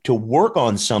way to work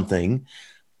on something,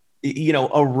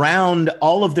 around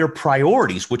all of their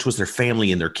priorities, which was their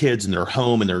family and their kids and their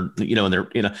home and their,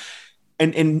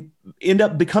 and end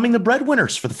up becoming the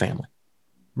breadwinners for the family.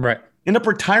 Right. End up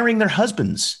retiring their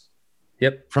husbands.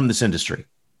 Yep. From this industry.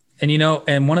 And,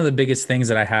 and one of the biggest things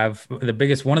that I have, one of the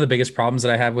biggest problems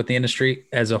that I have with the industry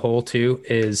as a whole too,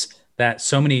 is that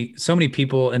so many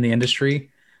people in the industry,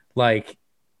 like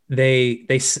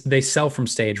they sell from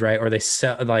stage, right? Or they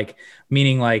sell, like,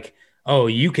 meaning like, oh,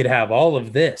 you could have all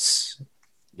of this.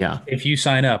 Yeah. If you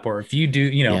sign up, or if you do,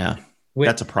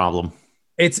 that's a problem.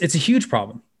 It's a huge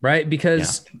problem, right?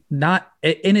 Because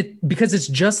because it's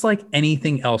just like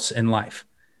anything else in life.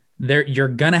 You're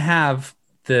going to have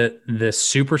the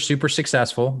super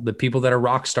successful, the people that are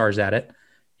rock stars at it.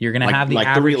 You're going to have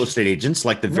the real estate agents,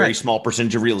 like the very small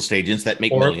percentage of real estate agents that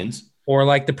make millions, or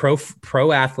like the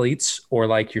pro athletes, or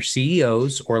like your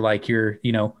CEOs, or like your,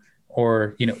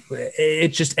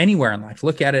 it's just anywhere in life.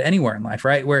 Look at it anywhere in life,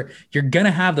 right? Where you're going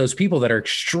to have those people that are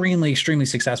extremely, extremely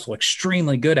successful,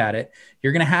 extremely good at it.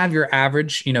 You're going to have your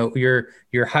average,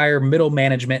 your higher middle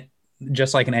management,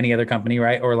 just like in any other company,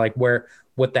 right? Or like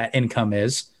what that income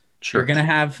is. Sure. You're going to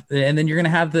have, and then you're going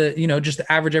to have the, just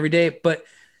the average every day. But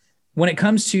when it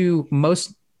comes to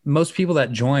most people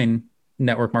that join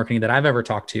network marketing that I've ever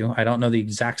talked to, I don't know the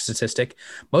exact statistic.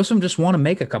 Most of them just want to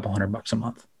make a couple $100 a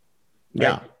month. Right?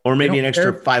 Yeah. Or maybe an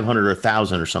extra 500 or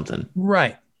 1,000 or something.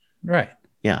 Right.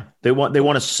 Yeah. They want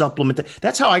to supplement that.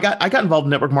 That's how I got involved in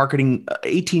network marketing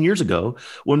 18 years ago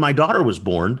when my daughter was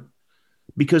born.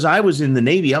 Because I was in the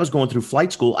Navy, I was going through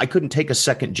flight school. I couldn't take a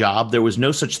second job. There was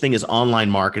no such thing as online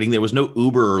marketing. There was no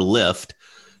Uber or Lyft.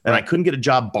 And I couldn't get a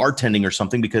job bartending or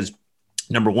something because,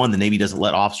 number one, the Navy doesn't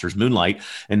let officers moonlight.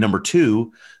 And number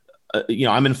two,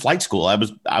 I'm in flight school. I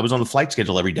was on the flight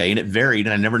schedule every day, and it varied.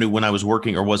 And I never knew when I was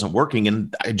working or wasn't working.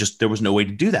 And there was no way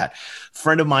to do that. A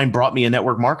friend of mine brought me a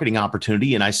network marketing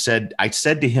opportunity. And I said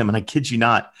to him, and I kid you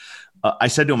not, I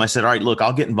said to him, all right, look,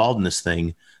 I'll get involved in this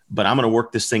thing, but I'm going to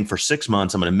work this thing for 6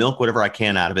 months. I'm going to milk whatever I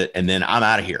can out of it. And then I'm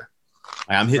out of here.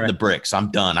 I'm hitting the bricks.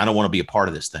 I'm done. I don't want to be a part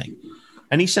of this thing.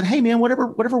 And he said, hey man,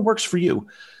 whatever works for you.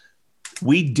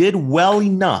 We did well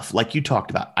enough. Like you talked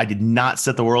about, I did not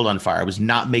set the world on fire. I was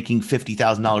not making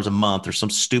 $50,000 a month or some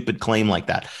stupid claim like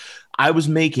that. I was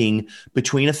making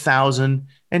between $1,000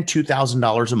 and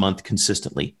 $2,000 a month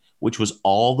consistently, which was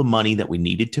all the money that we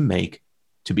needed to make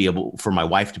for my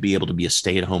wife to be able to be a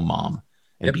stay-at-home mom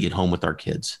and be at home with our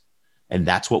kids. And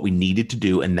that's what we needed to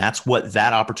do. And that's what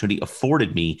that opportunity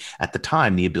afforded me at the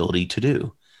time, the ability to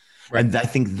do. Right. And I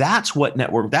think that's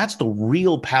the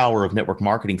real power of network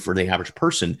marketing for the average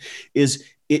person, is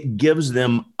it gives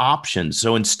them options.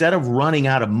 So instead of running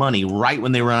out of money right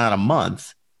when they run out of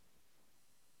month,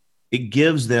 it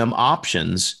gives them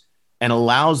options and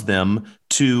allows them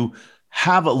to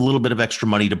have a little bit of extra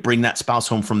money to bring that spouse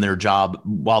home from their job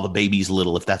while the baby's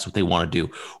little, if that's what they want to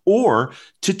do, or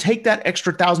to take that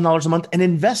extra $1,000 a month and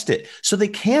invest it so they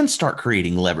can start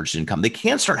creating leveraged income. They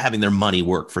can start having their money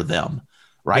work for them,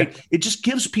 right? Yep. It just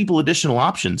gives people additional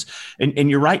options. And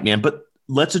you're right, man. But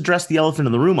let's address the elephant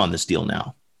in the room on this deal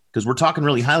now, because we're talking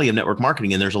really highly of network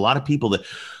marketing. And there's a lot of people that,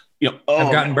 have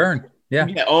gotten burned. Yeah.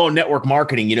 Oh, network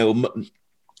marketing,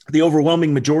 the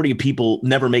overwhelming majority of people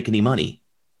never make any money.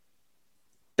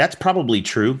 That's probably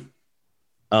true.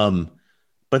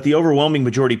 But the overwhelming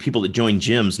majority of people that join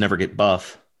gyms never get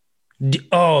buff.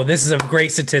 Oh, this is a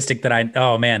great statistic that I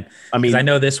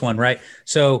know this one, right?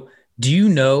 So do you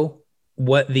know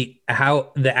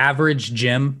how the average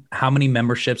gym, how many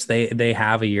memberships they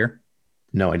have a year?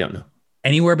 No, I don't know.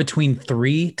 Anywhere between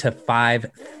 3,000 to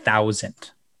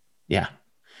 5,000. Yeah.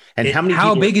 And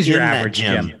how big is your average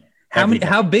gym?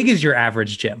 How big is your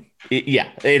average gym?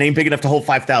 It ain't big enough to hold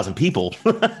 5,000 people.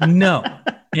 No.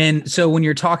 And so when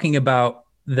you're talking about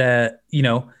the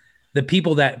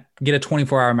people that get a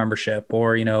 24-hour membership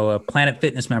or, a Planet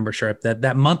Fitness membership,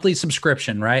 that monthly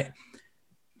subscription, right?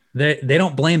 They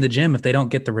don't blame the gym if they don't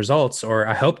get the results, or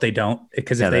I hope they don't,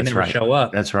 because if they never show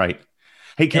up. That's right.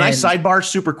 Hey, can I sidebar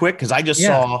super quick? Because I just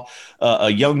saw a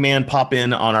young man pop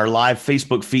in on our live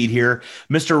Facebook feed here.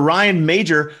 Mr. Ryan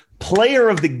Major, player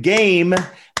of the game,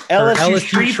 LSU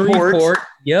Shreveport.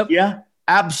 Yep. Yeah.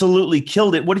 Absolutely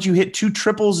killed it. What did you hit? 2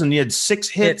 triples and you had 6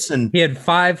 hits, and he had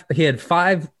five hits,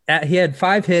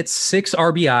 6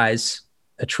 RBIs,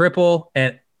 a triple,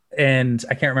 and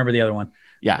I can't remember the other one.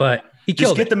 Yeah. But he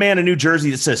killed it. Get the man a new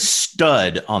jersey that says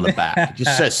stud on the back. It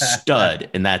just says stud,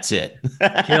 and that's it.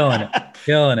 Killing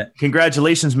it.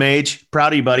 Congratulations, Mage.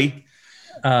 Proud of you, buddy.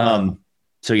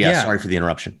 Sorry for the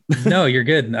interruption. No, you're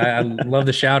good. I love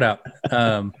the shout out.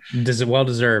 Well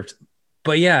deserved.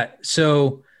 But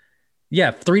 3,000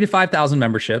 to 5,000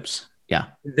 memberships. Yeah.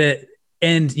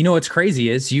 And what's crazy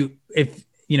is if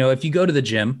you go to the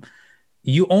gym,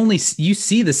 you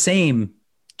see the same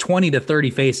 20 to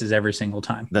 30 faces every single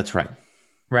time. That's right.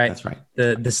 Right. That's right.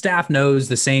 The staff knows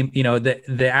the same,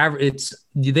 the average,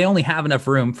 they only have enough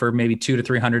room for maybe 200 to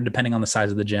 300, depending on the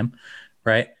size of the gym.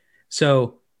 Right.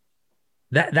 So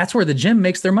that's where the gym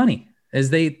makes their money is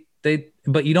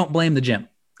but you don't blame the gym.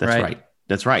 That's right.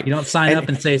 That's right. You don't sign up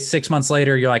and say 6 months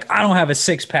later, you're like, I don't have a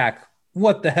 6-pack.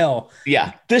 What the hell?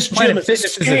 Yeah. This gym is a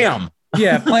scam.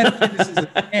 Planet Fitness is a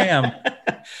scam.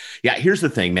 Yeah. Here's the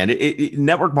thing, man.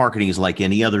 Network marketing is like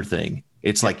any other thing.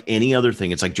 It's like any other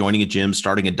thing. It's like joining a gym,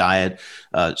 starting a diet,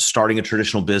 starting a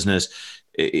traditional business.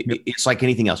 It's like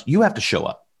anything else. You have to show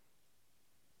up.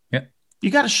 Yeah.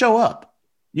 You got to show up,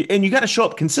 and you got to show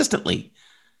up consistently,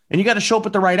 and you got to show up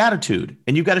with the right attitude,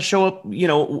 and you got to show up,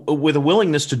 with a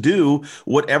willingness to do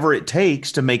whatever it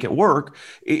takes to make it work.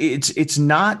 It's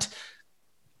not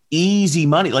easy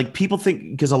money. Like people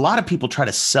think, because a lot of people try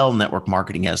to sell network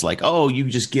marketing as like, oh, you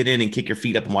just get in and kick your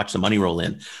feet up and watch the money roll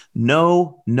in.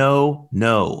 No.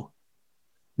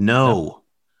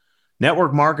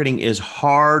 Network marketing is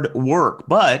hard work,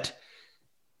 but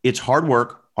it's hard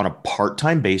work on a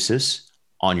part-time basis,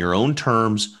 on your own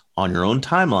terms, on your own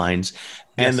timelines.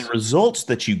 And the results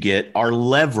that you get are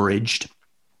leveraged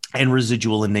and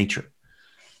residual in nature.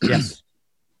 Yes.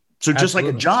 So just like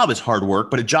a job is hard work,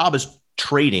 but a job is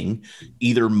trading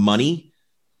either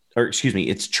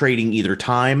it's trading either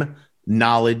time,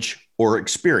 knowledge, or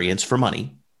experience for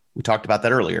money. We talked about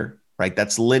that earlier, right?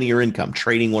 That's linear income,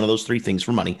 trading one of those three things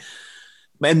for money.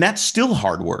 And that's still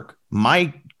hard work.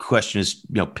 My question is,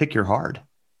 pick your hard.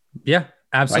 Yeah,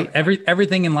 absolutely. Right?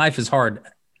 Everything in life is hard.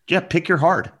 Yeah. Pick your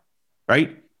hard,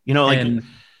 right?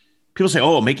 People say,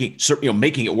 oh, making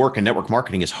it work in network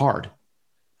marketing is hard.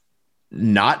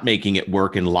 Not making it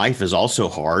work in life is also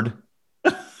hard.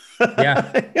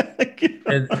 Yeah.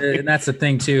 And that's the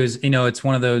thing too, is, it's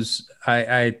one of those,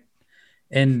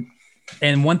 and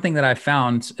one thing that I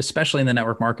found, especially in the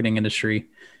network marketing industry,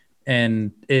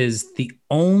 and is the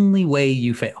only way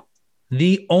you fail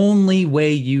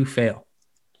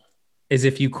is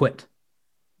if you quit.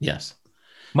 Yes.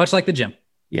 Much like the gym.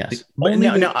 Yes. But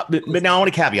now I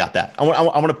want to caveat that. I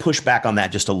want to push back on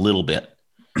that just a little bit.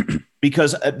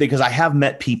 Because I have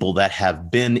met people that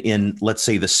have been in, let's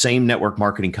say, the same network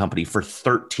marketing company for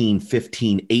 13,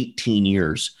 15, 18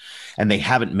 years, and they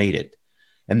haven't made it,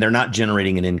 and they're not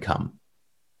generating an income,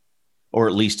 or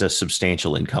at least a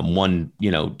substantial income, one,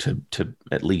 to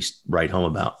at least write home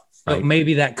about. Right? So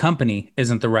maybe that company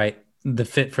isn't the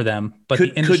fit for them, but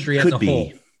the industry as a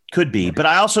whole. Could be. But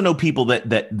I also know people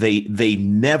that they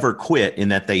never quit, in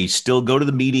that they still go to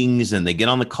the meetings and they get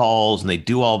on the calls and they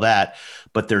do all that,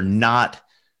 but they're not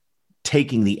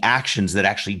taking the actions that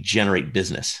actually generate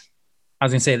business. I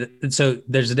was going to say that. So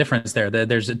there's a difference there.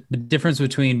 There's a difference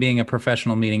between being a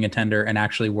professional meeting attender and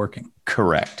actually working.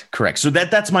 Correct. So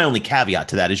that's my only caveat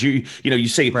to that is you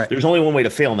say There's only one way to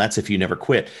fail, and that's if you never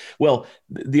quit. Well,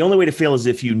 the only way to fail is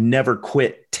if you never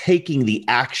quit taking the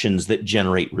actions that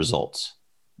generate results.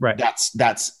 Right.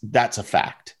 That's a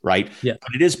fact, right? Yeah.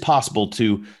 But it is possible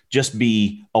to just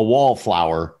be a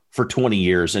wallflower for 20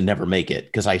 years and never make it,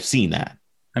 because I've seen that.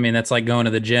 I mean, that's like going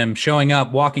to the gym, showing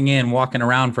up, walking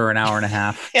around for an hour and a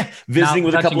half. Yeah. Visiting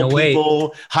with a couple of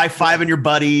people, high-fiving your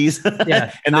buddies.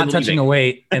 Yeah. And not touching a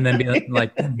weight, and then be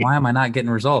like, why am I not getting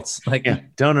results?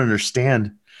 Like, don't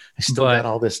understand. I still got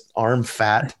all this arm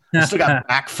fat. I still got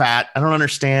back fat. I don't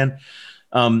understand.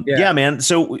 Yeah, man.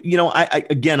 So,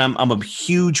 I'm a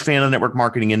huge fan of the network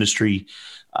marketing industry.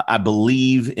 I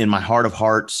believe in my heart of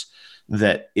hearts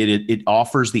that it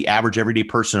offers the average everyday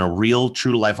person a real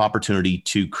true to life opportunity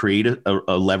to create a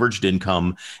leveraged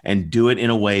income and do it in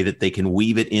a way that they can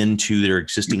weave it into their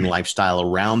existing lifestyle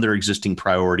around their existing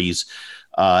priorities.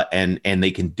 And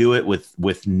they can do it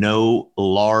with no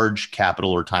large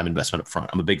capital or time investment up front.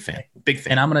 I'm a big fan.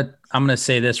 And I'm going to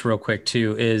say this real quick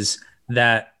too, is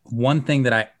that one thing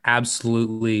that I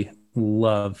absolutely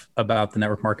love about the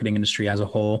network marketing industry as a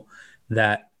whole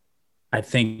that I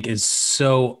think is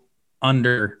so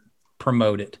under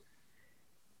promoted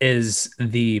is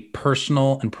the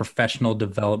personal and professional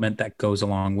development that goes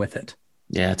along with it.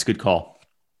 Yeah, it's a good call.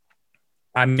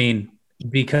 I mean,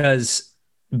 because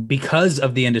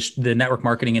of the network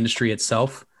marketing industry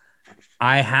itself,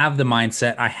 I have the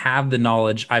mindset, I have the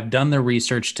knowledge, I've done the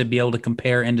research to be able to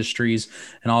compare industries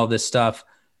and all of this stuff,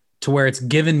 to where it's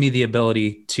given me the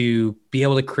ability to be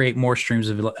able to create more streams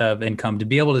of income, to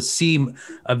be able to see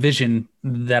a vision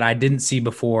that I didn't see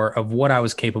before of what I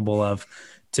was capable of,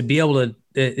 to be able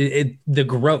to, the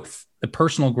growth, the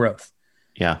personal growth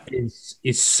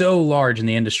is so large in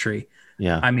the industry.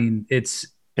 Yeah. I mean, it's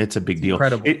a big deal.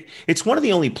 Incredible. It's one of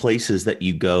the only places that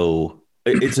you go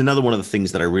it's another one of the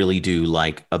things that I really do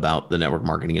like about the network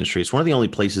marketing industry. It's one of the only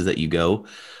places that you go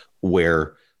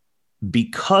where,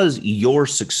 because your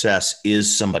success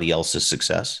is somebody else's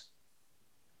success,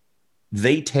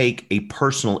 they take a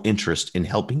personal interest in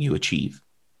helping you achieve.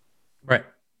 Right.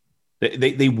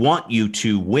 They want you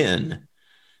to win.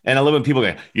 And I love when people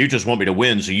go, you just want me to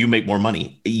win so you make more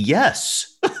money.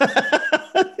 Yes.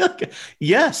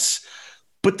 Yes.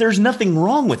 But there's nothing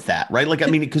wrong with that, right? Like, I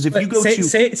mean, because if you go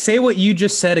say what you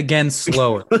just said again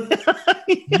slower.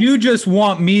 You just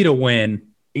want me to win.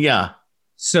 Yeah.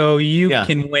 So you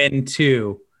can win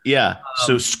too. Yeah.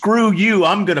 So screw you.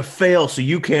 I'm going to fail so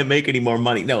you can't make any more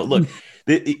money. No, look,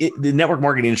 the network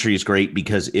marketing industry is great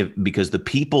because the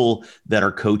people that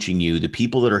are coaching you, the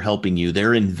people that are helping you,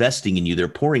 they're investing in you, they're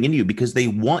pouring into you because they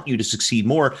want you to succeed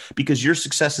more, because your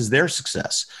success is their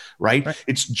success, right?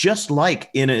 It's just like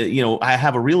I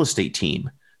have a real estate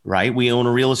team, right? We own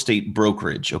a real estate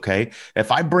brokerage. Okay.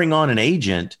 If I bring on an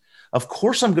agent, of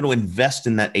course, I'm going to invest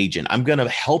in that agent. I'm going to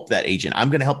help that agent. I'm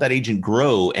going to help that agent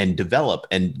grow and develop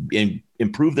and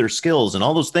improve their skills and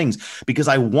all those things, because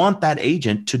I want that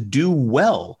agent to do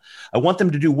well. I want them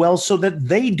to do well so that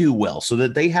they do well, so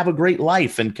that they have a great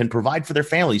life and can provide for their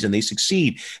families and they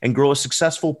succeed and grow a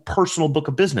successful personal book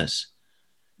of business.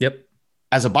 Yep.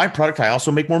 As a byproduct, I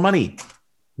also make more money.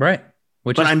 Right.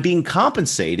 But I'm being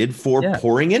compensated for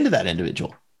pouring into that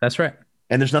individual. That's right.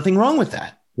 And there's nothing wrong with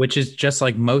that. Which is just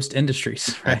like most industries.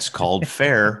 Right? That's called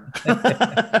fair.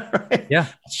 Right? Yeah.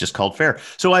 It's just called fair.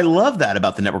 So I love that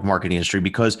about the network marketing industry,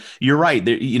 because you're right.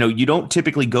 You don't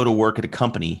typically go to work at a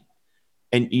company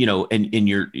and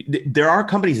there are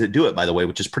companies that do it, by the way,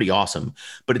 which is pretty awesome,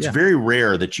 but it's very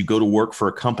rare that you go to work for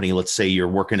a company. Let's say you're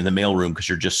working in the mailroom because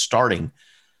you're just starting,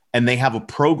 and they have a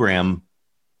program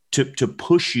to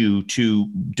push you to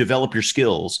develop your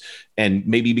skills and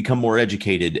maybe become more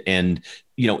educated and,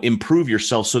 improve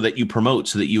yourself so that you promote,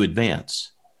 so that you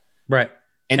advance. Right.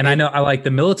 And I know the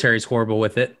military is horrible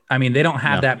with it. I mean, they don't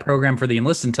have that program for the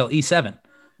enlisted until E7.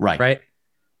 Right.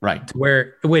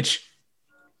 Which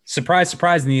surprise,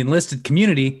 surprise, in the enlisted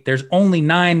community, there's only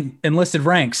 9 enlisted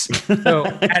ranks. So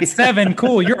at 7,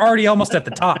 cool. You're already almost at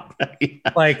the top.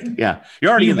 You're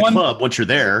already in the club once you're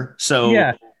there.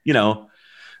 So,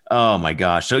 oh my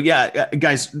gosh. So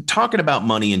guys, talking about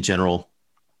money in general,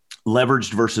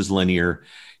 leveraged versus linear.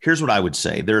 Here's what I would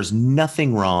say. There's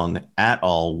nothing wrong at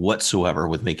all whatsoever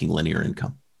with making linear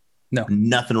income. No,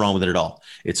 nothing wrong with it at all.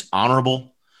 It's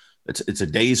honorable. It's a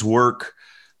day's work,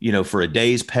 for a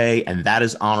day's pay, and that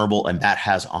is honorable and that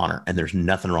has honor, and there's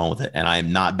nothing wrong with it. And I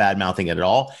am not bad mouthing it at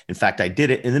all. In fact, I did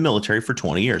it in the military for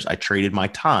 20 years. I traded my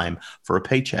time for a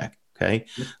paycheck. Okay.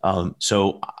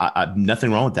 So I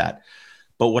nothing wrong with that.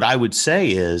 But what I would say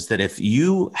is that if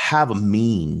you have a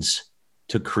means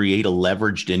to create a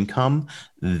leveraged income,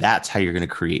 that's how you're going to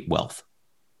create wealth.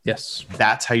 Yes.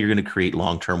 That's how you're going to create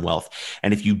long-term wealth.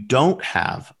 And if you don't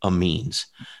have a means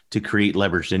to create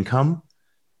leveraged income,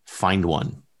 find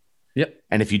one. Yep.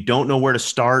 And if you don't know where to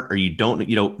start, or you don't,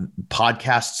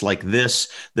 podcasts like this,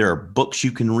 there are books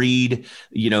you can read,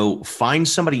 find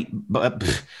somebody.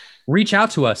 Reach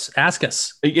out to us. Ask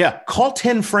us. Yeah. Call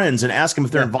 10 friends and ask them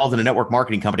if they're involved in a network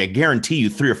marketing company. I guarantee you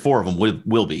 3 or 4 of them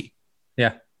will be.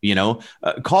 Yeah.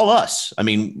 Call us. I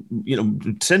mean,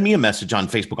 send me a message on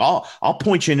Facebook. I'll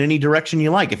point you in any direction you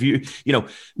like. If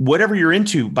whatever you're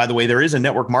into, by the way, there is a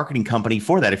network marketing company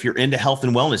for that. If you're into health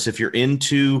and wellness, if you're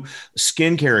into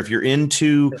skincare, if you're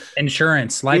into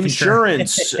insurance, life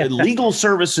insurance, legal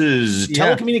services,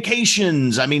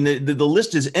 telecommunications. I mean, the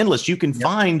list is endless. You can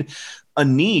find a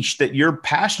niche that you're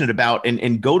passionate about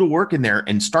and go to work in there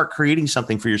and start creating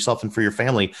something for yourself and for your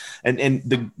family.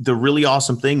 And the really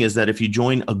awesome thing is that if you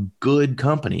join a good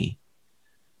company,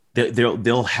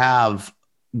 they'll have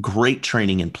great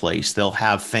training in place. They'll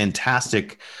have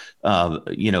fantastic, a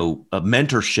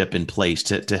mentorship in place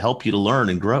to help you to learn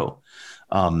and grow.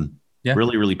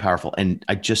 Really, really powerful. And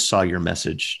I just saw your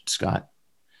message, Scott,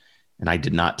 and I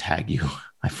did not tag you.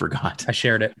 I forgot. I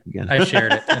shared it. I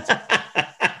shared it.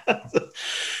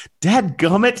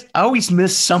 Dadgummit, I always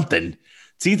miss something.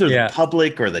 It's either the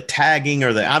public or the tagging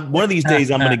or one of these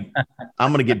days I'm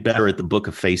gonna get better at the book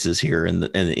of faces here in the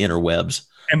interwebs.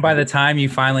 And by the time you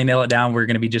finally nail it down, we're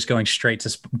going to be just going straight to.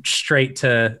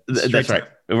 That's right.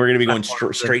 We're going to be going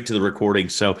straight to the recording.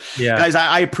 So, guys,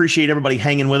 I appreciate everybody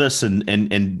hanging with us,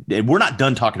 and we're not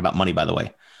done talking about money. By the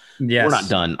way, we're not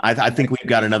done. I think we've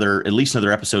got at least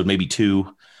another episode, maybe 2,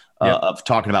 of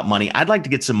talking about money. I'd like to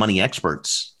get some money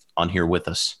experts on here with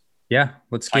us. Yeah,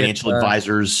 let's get financial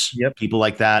advisors, people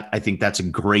like that. I think that's a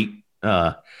great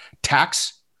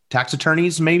tax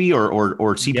attorneys, maybe, or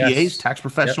CPAs, tax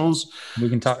professionals. We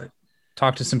can talk.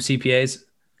 talk to some CPAs?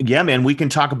 Yeah, man, we can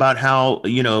talk about how,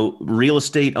 real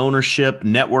estate ownership,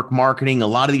 network marketing, a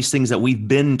lot of these things that we've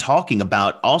been talking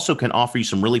about also can offer you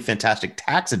some really fantastic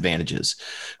tax advantages,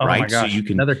 right? My gosh. So you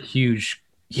can another huge.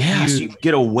 Yeah, so you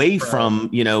get away from,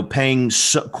 paying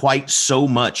quite so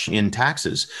much in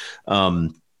taxes.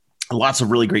 Lots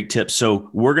of really great tips. So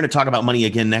we're going to talk about money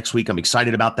again next week. I'm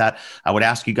excited about that. I would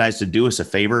ask you guys to do us a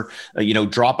favor,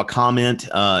 drop a comment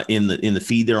in the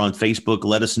feed there on Facebook.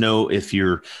 Let us know if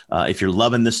you're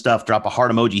loving this stuff. Drop a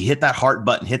heart emoji, hit that heart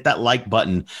button, hit that like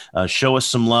button, show us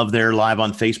some love there live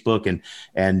on Facebook,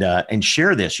 and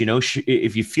share this.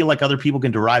 If you feel like other people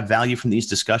can derive value from these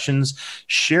discussions,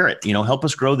 share it. Help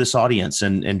us grow this audience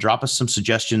and drop us some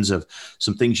suggestions of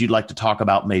some things you'd like to talk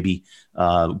about maybe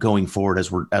going forward as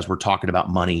we're talking about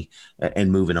money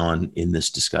and moving on in this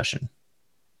discussion.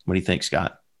 What do you think,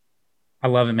 Scott? I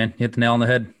love it, man. You hit the nail on the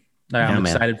head. I'm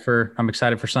excited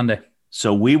for Sunday.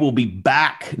 So we will be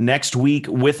back next week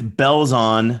with bells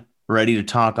on, ready to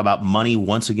talk about money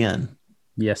once again.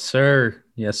 Yes, sir.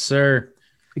 Yes, sir.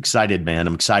 Excited, man.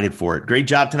 I'm excited for it. Great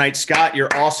job tonight, Scott.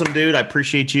 You're awesome, dude. I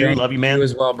appreciate you. Love you, man. You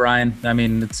as well, Brian. I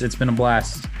mean, it's been a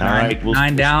blast. All right.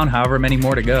 Nine down, however many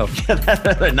more to go.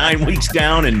 9 weeks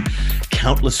down and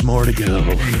countless more to go.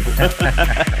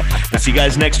 We'll see you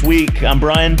guys next week. I'm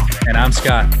Brian. And I'm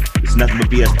Scott. It's Nothing But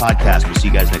BS Podcast. We'll see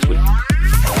you guys next week.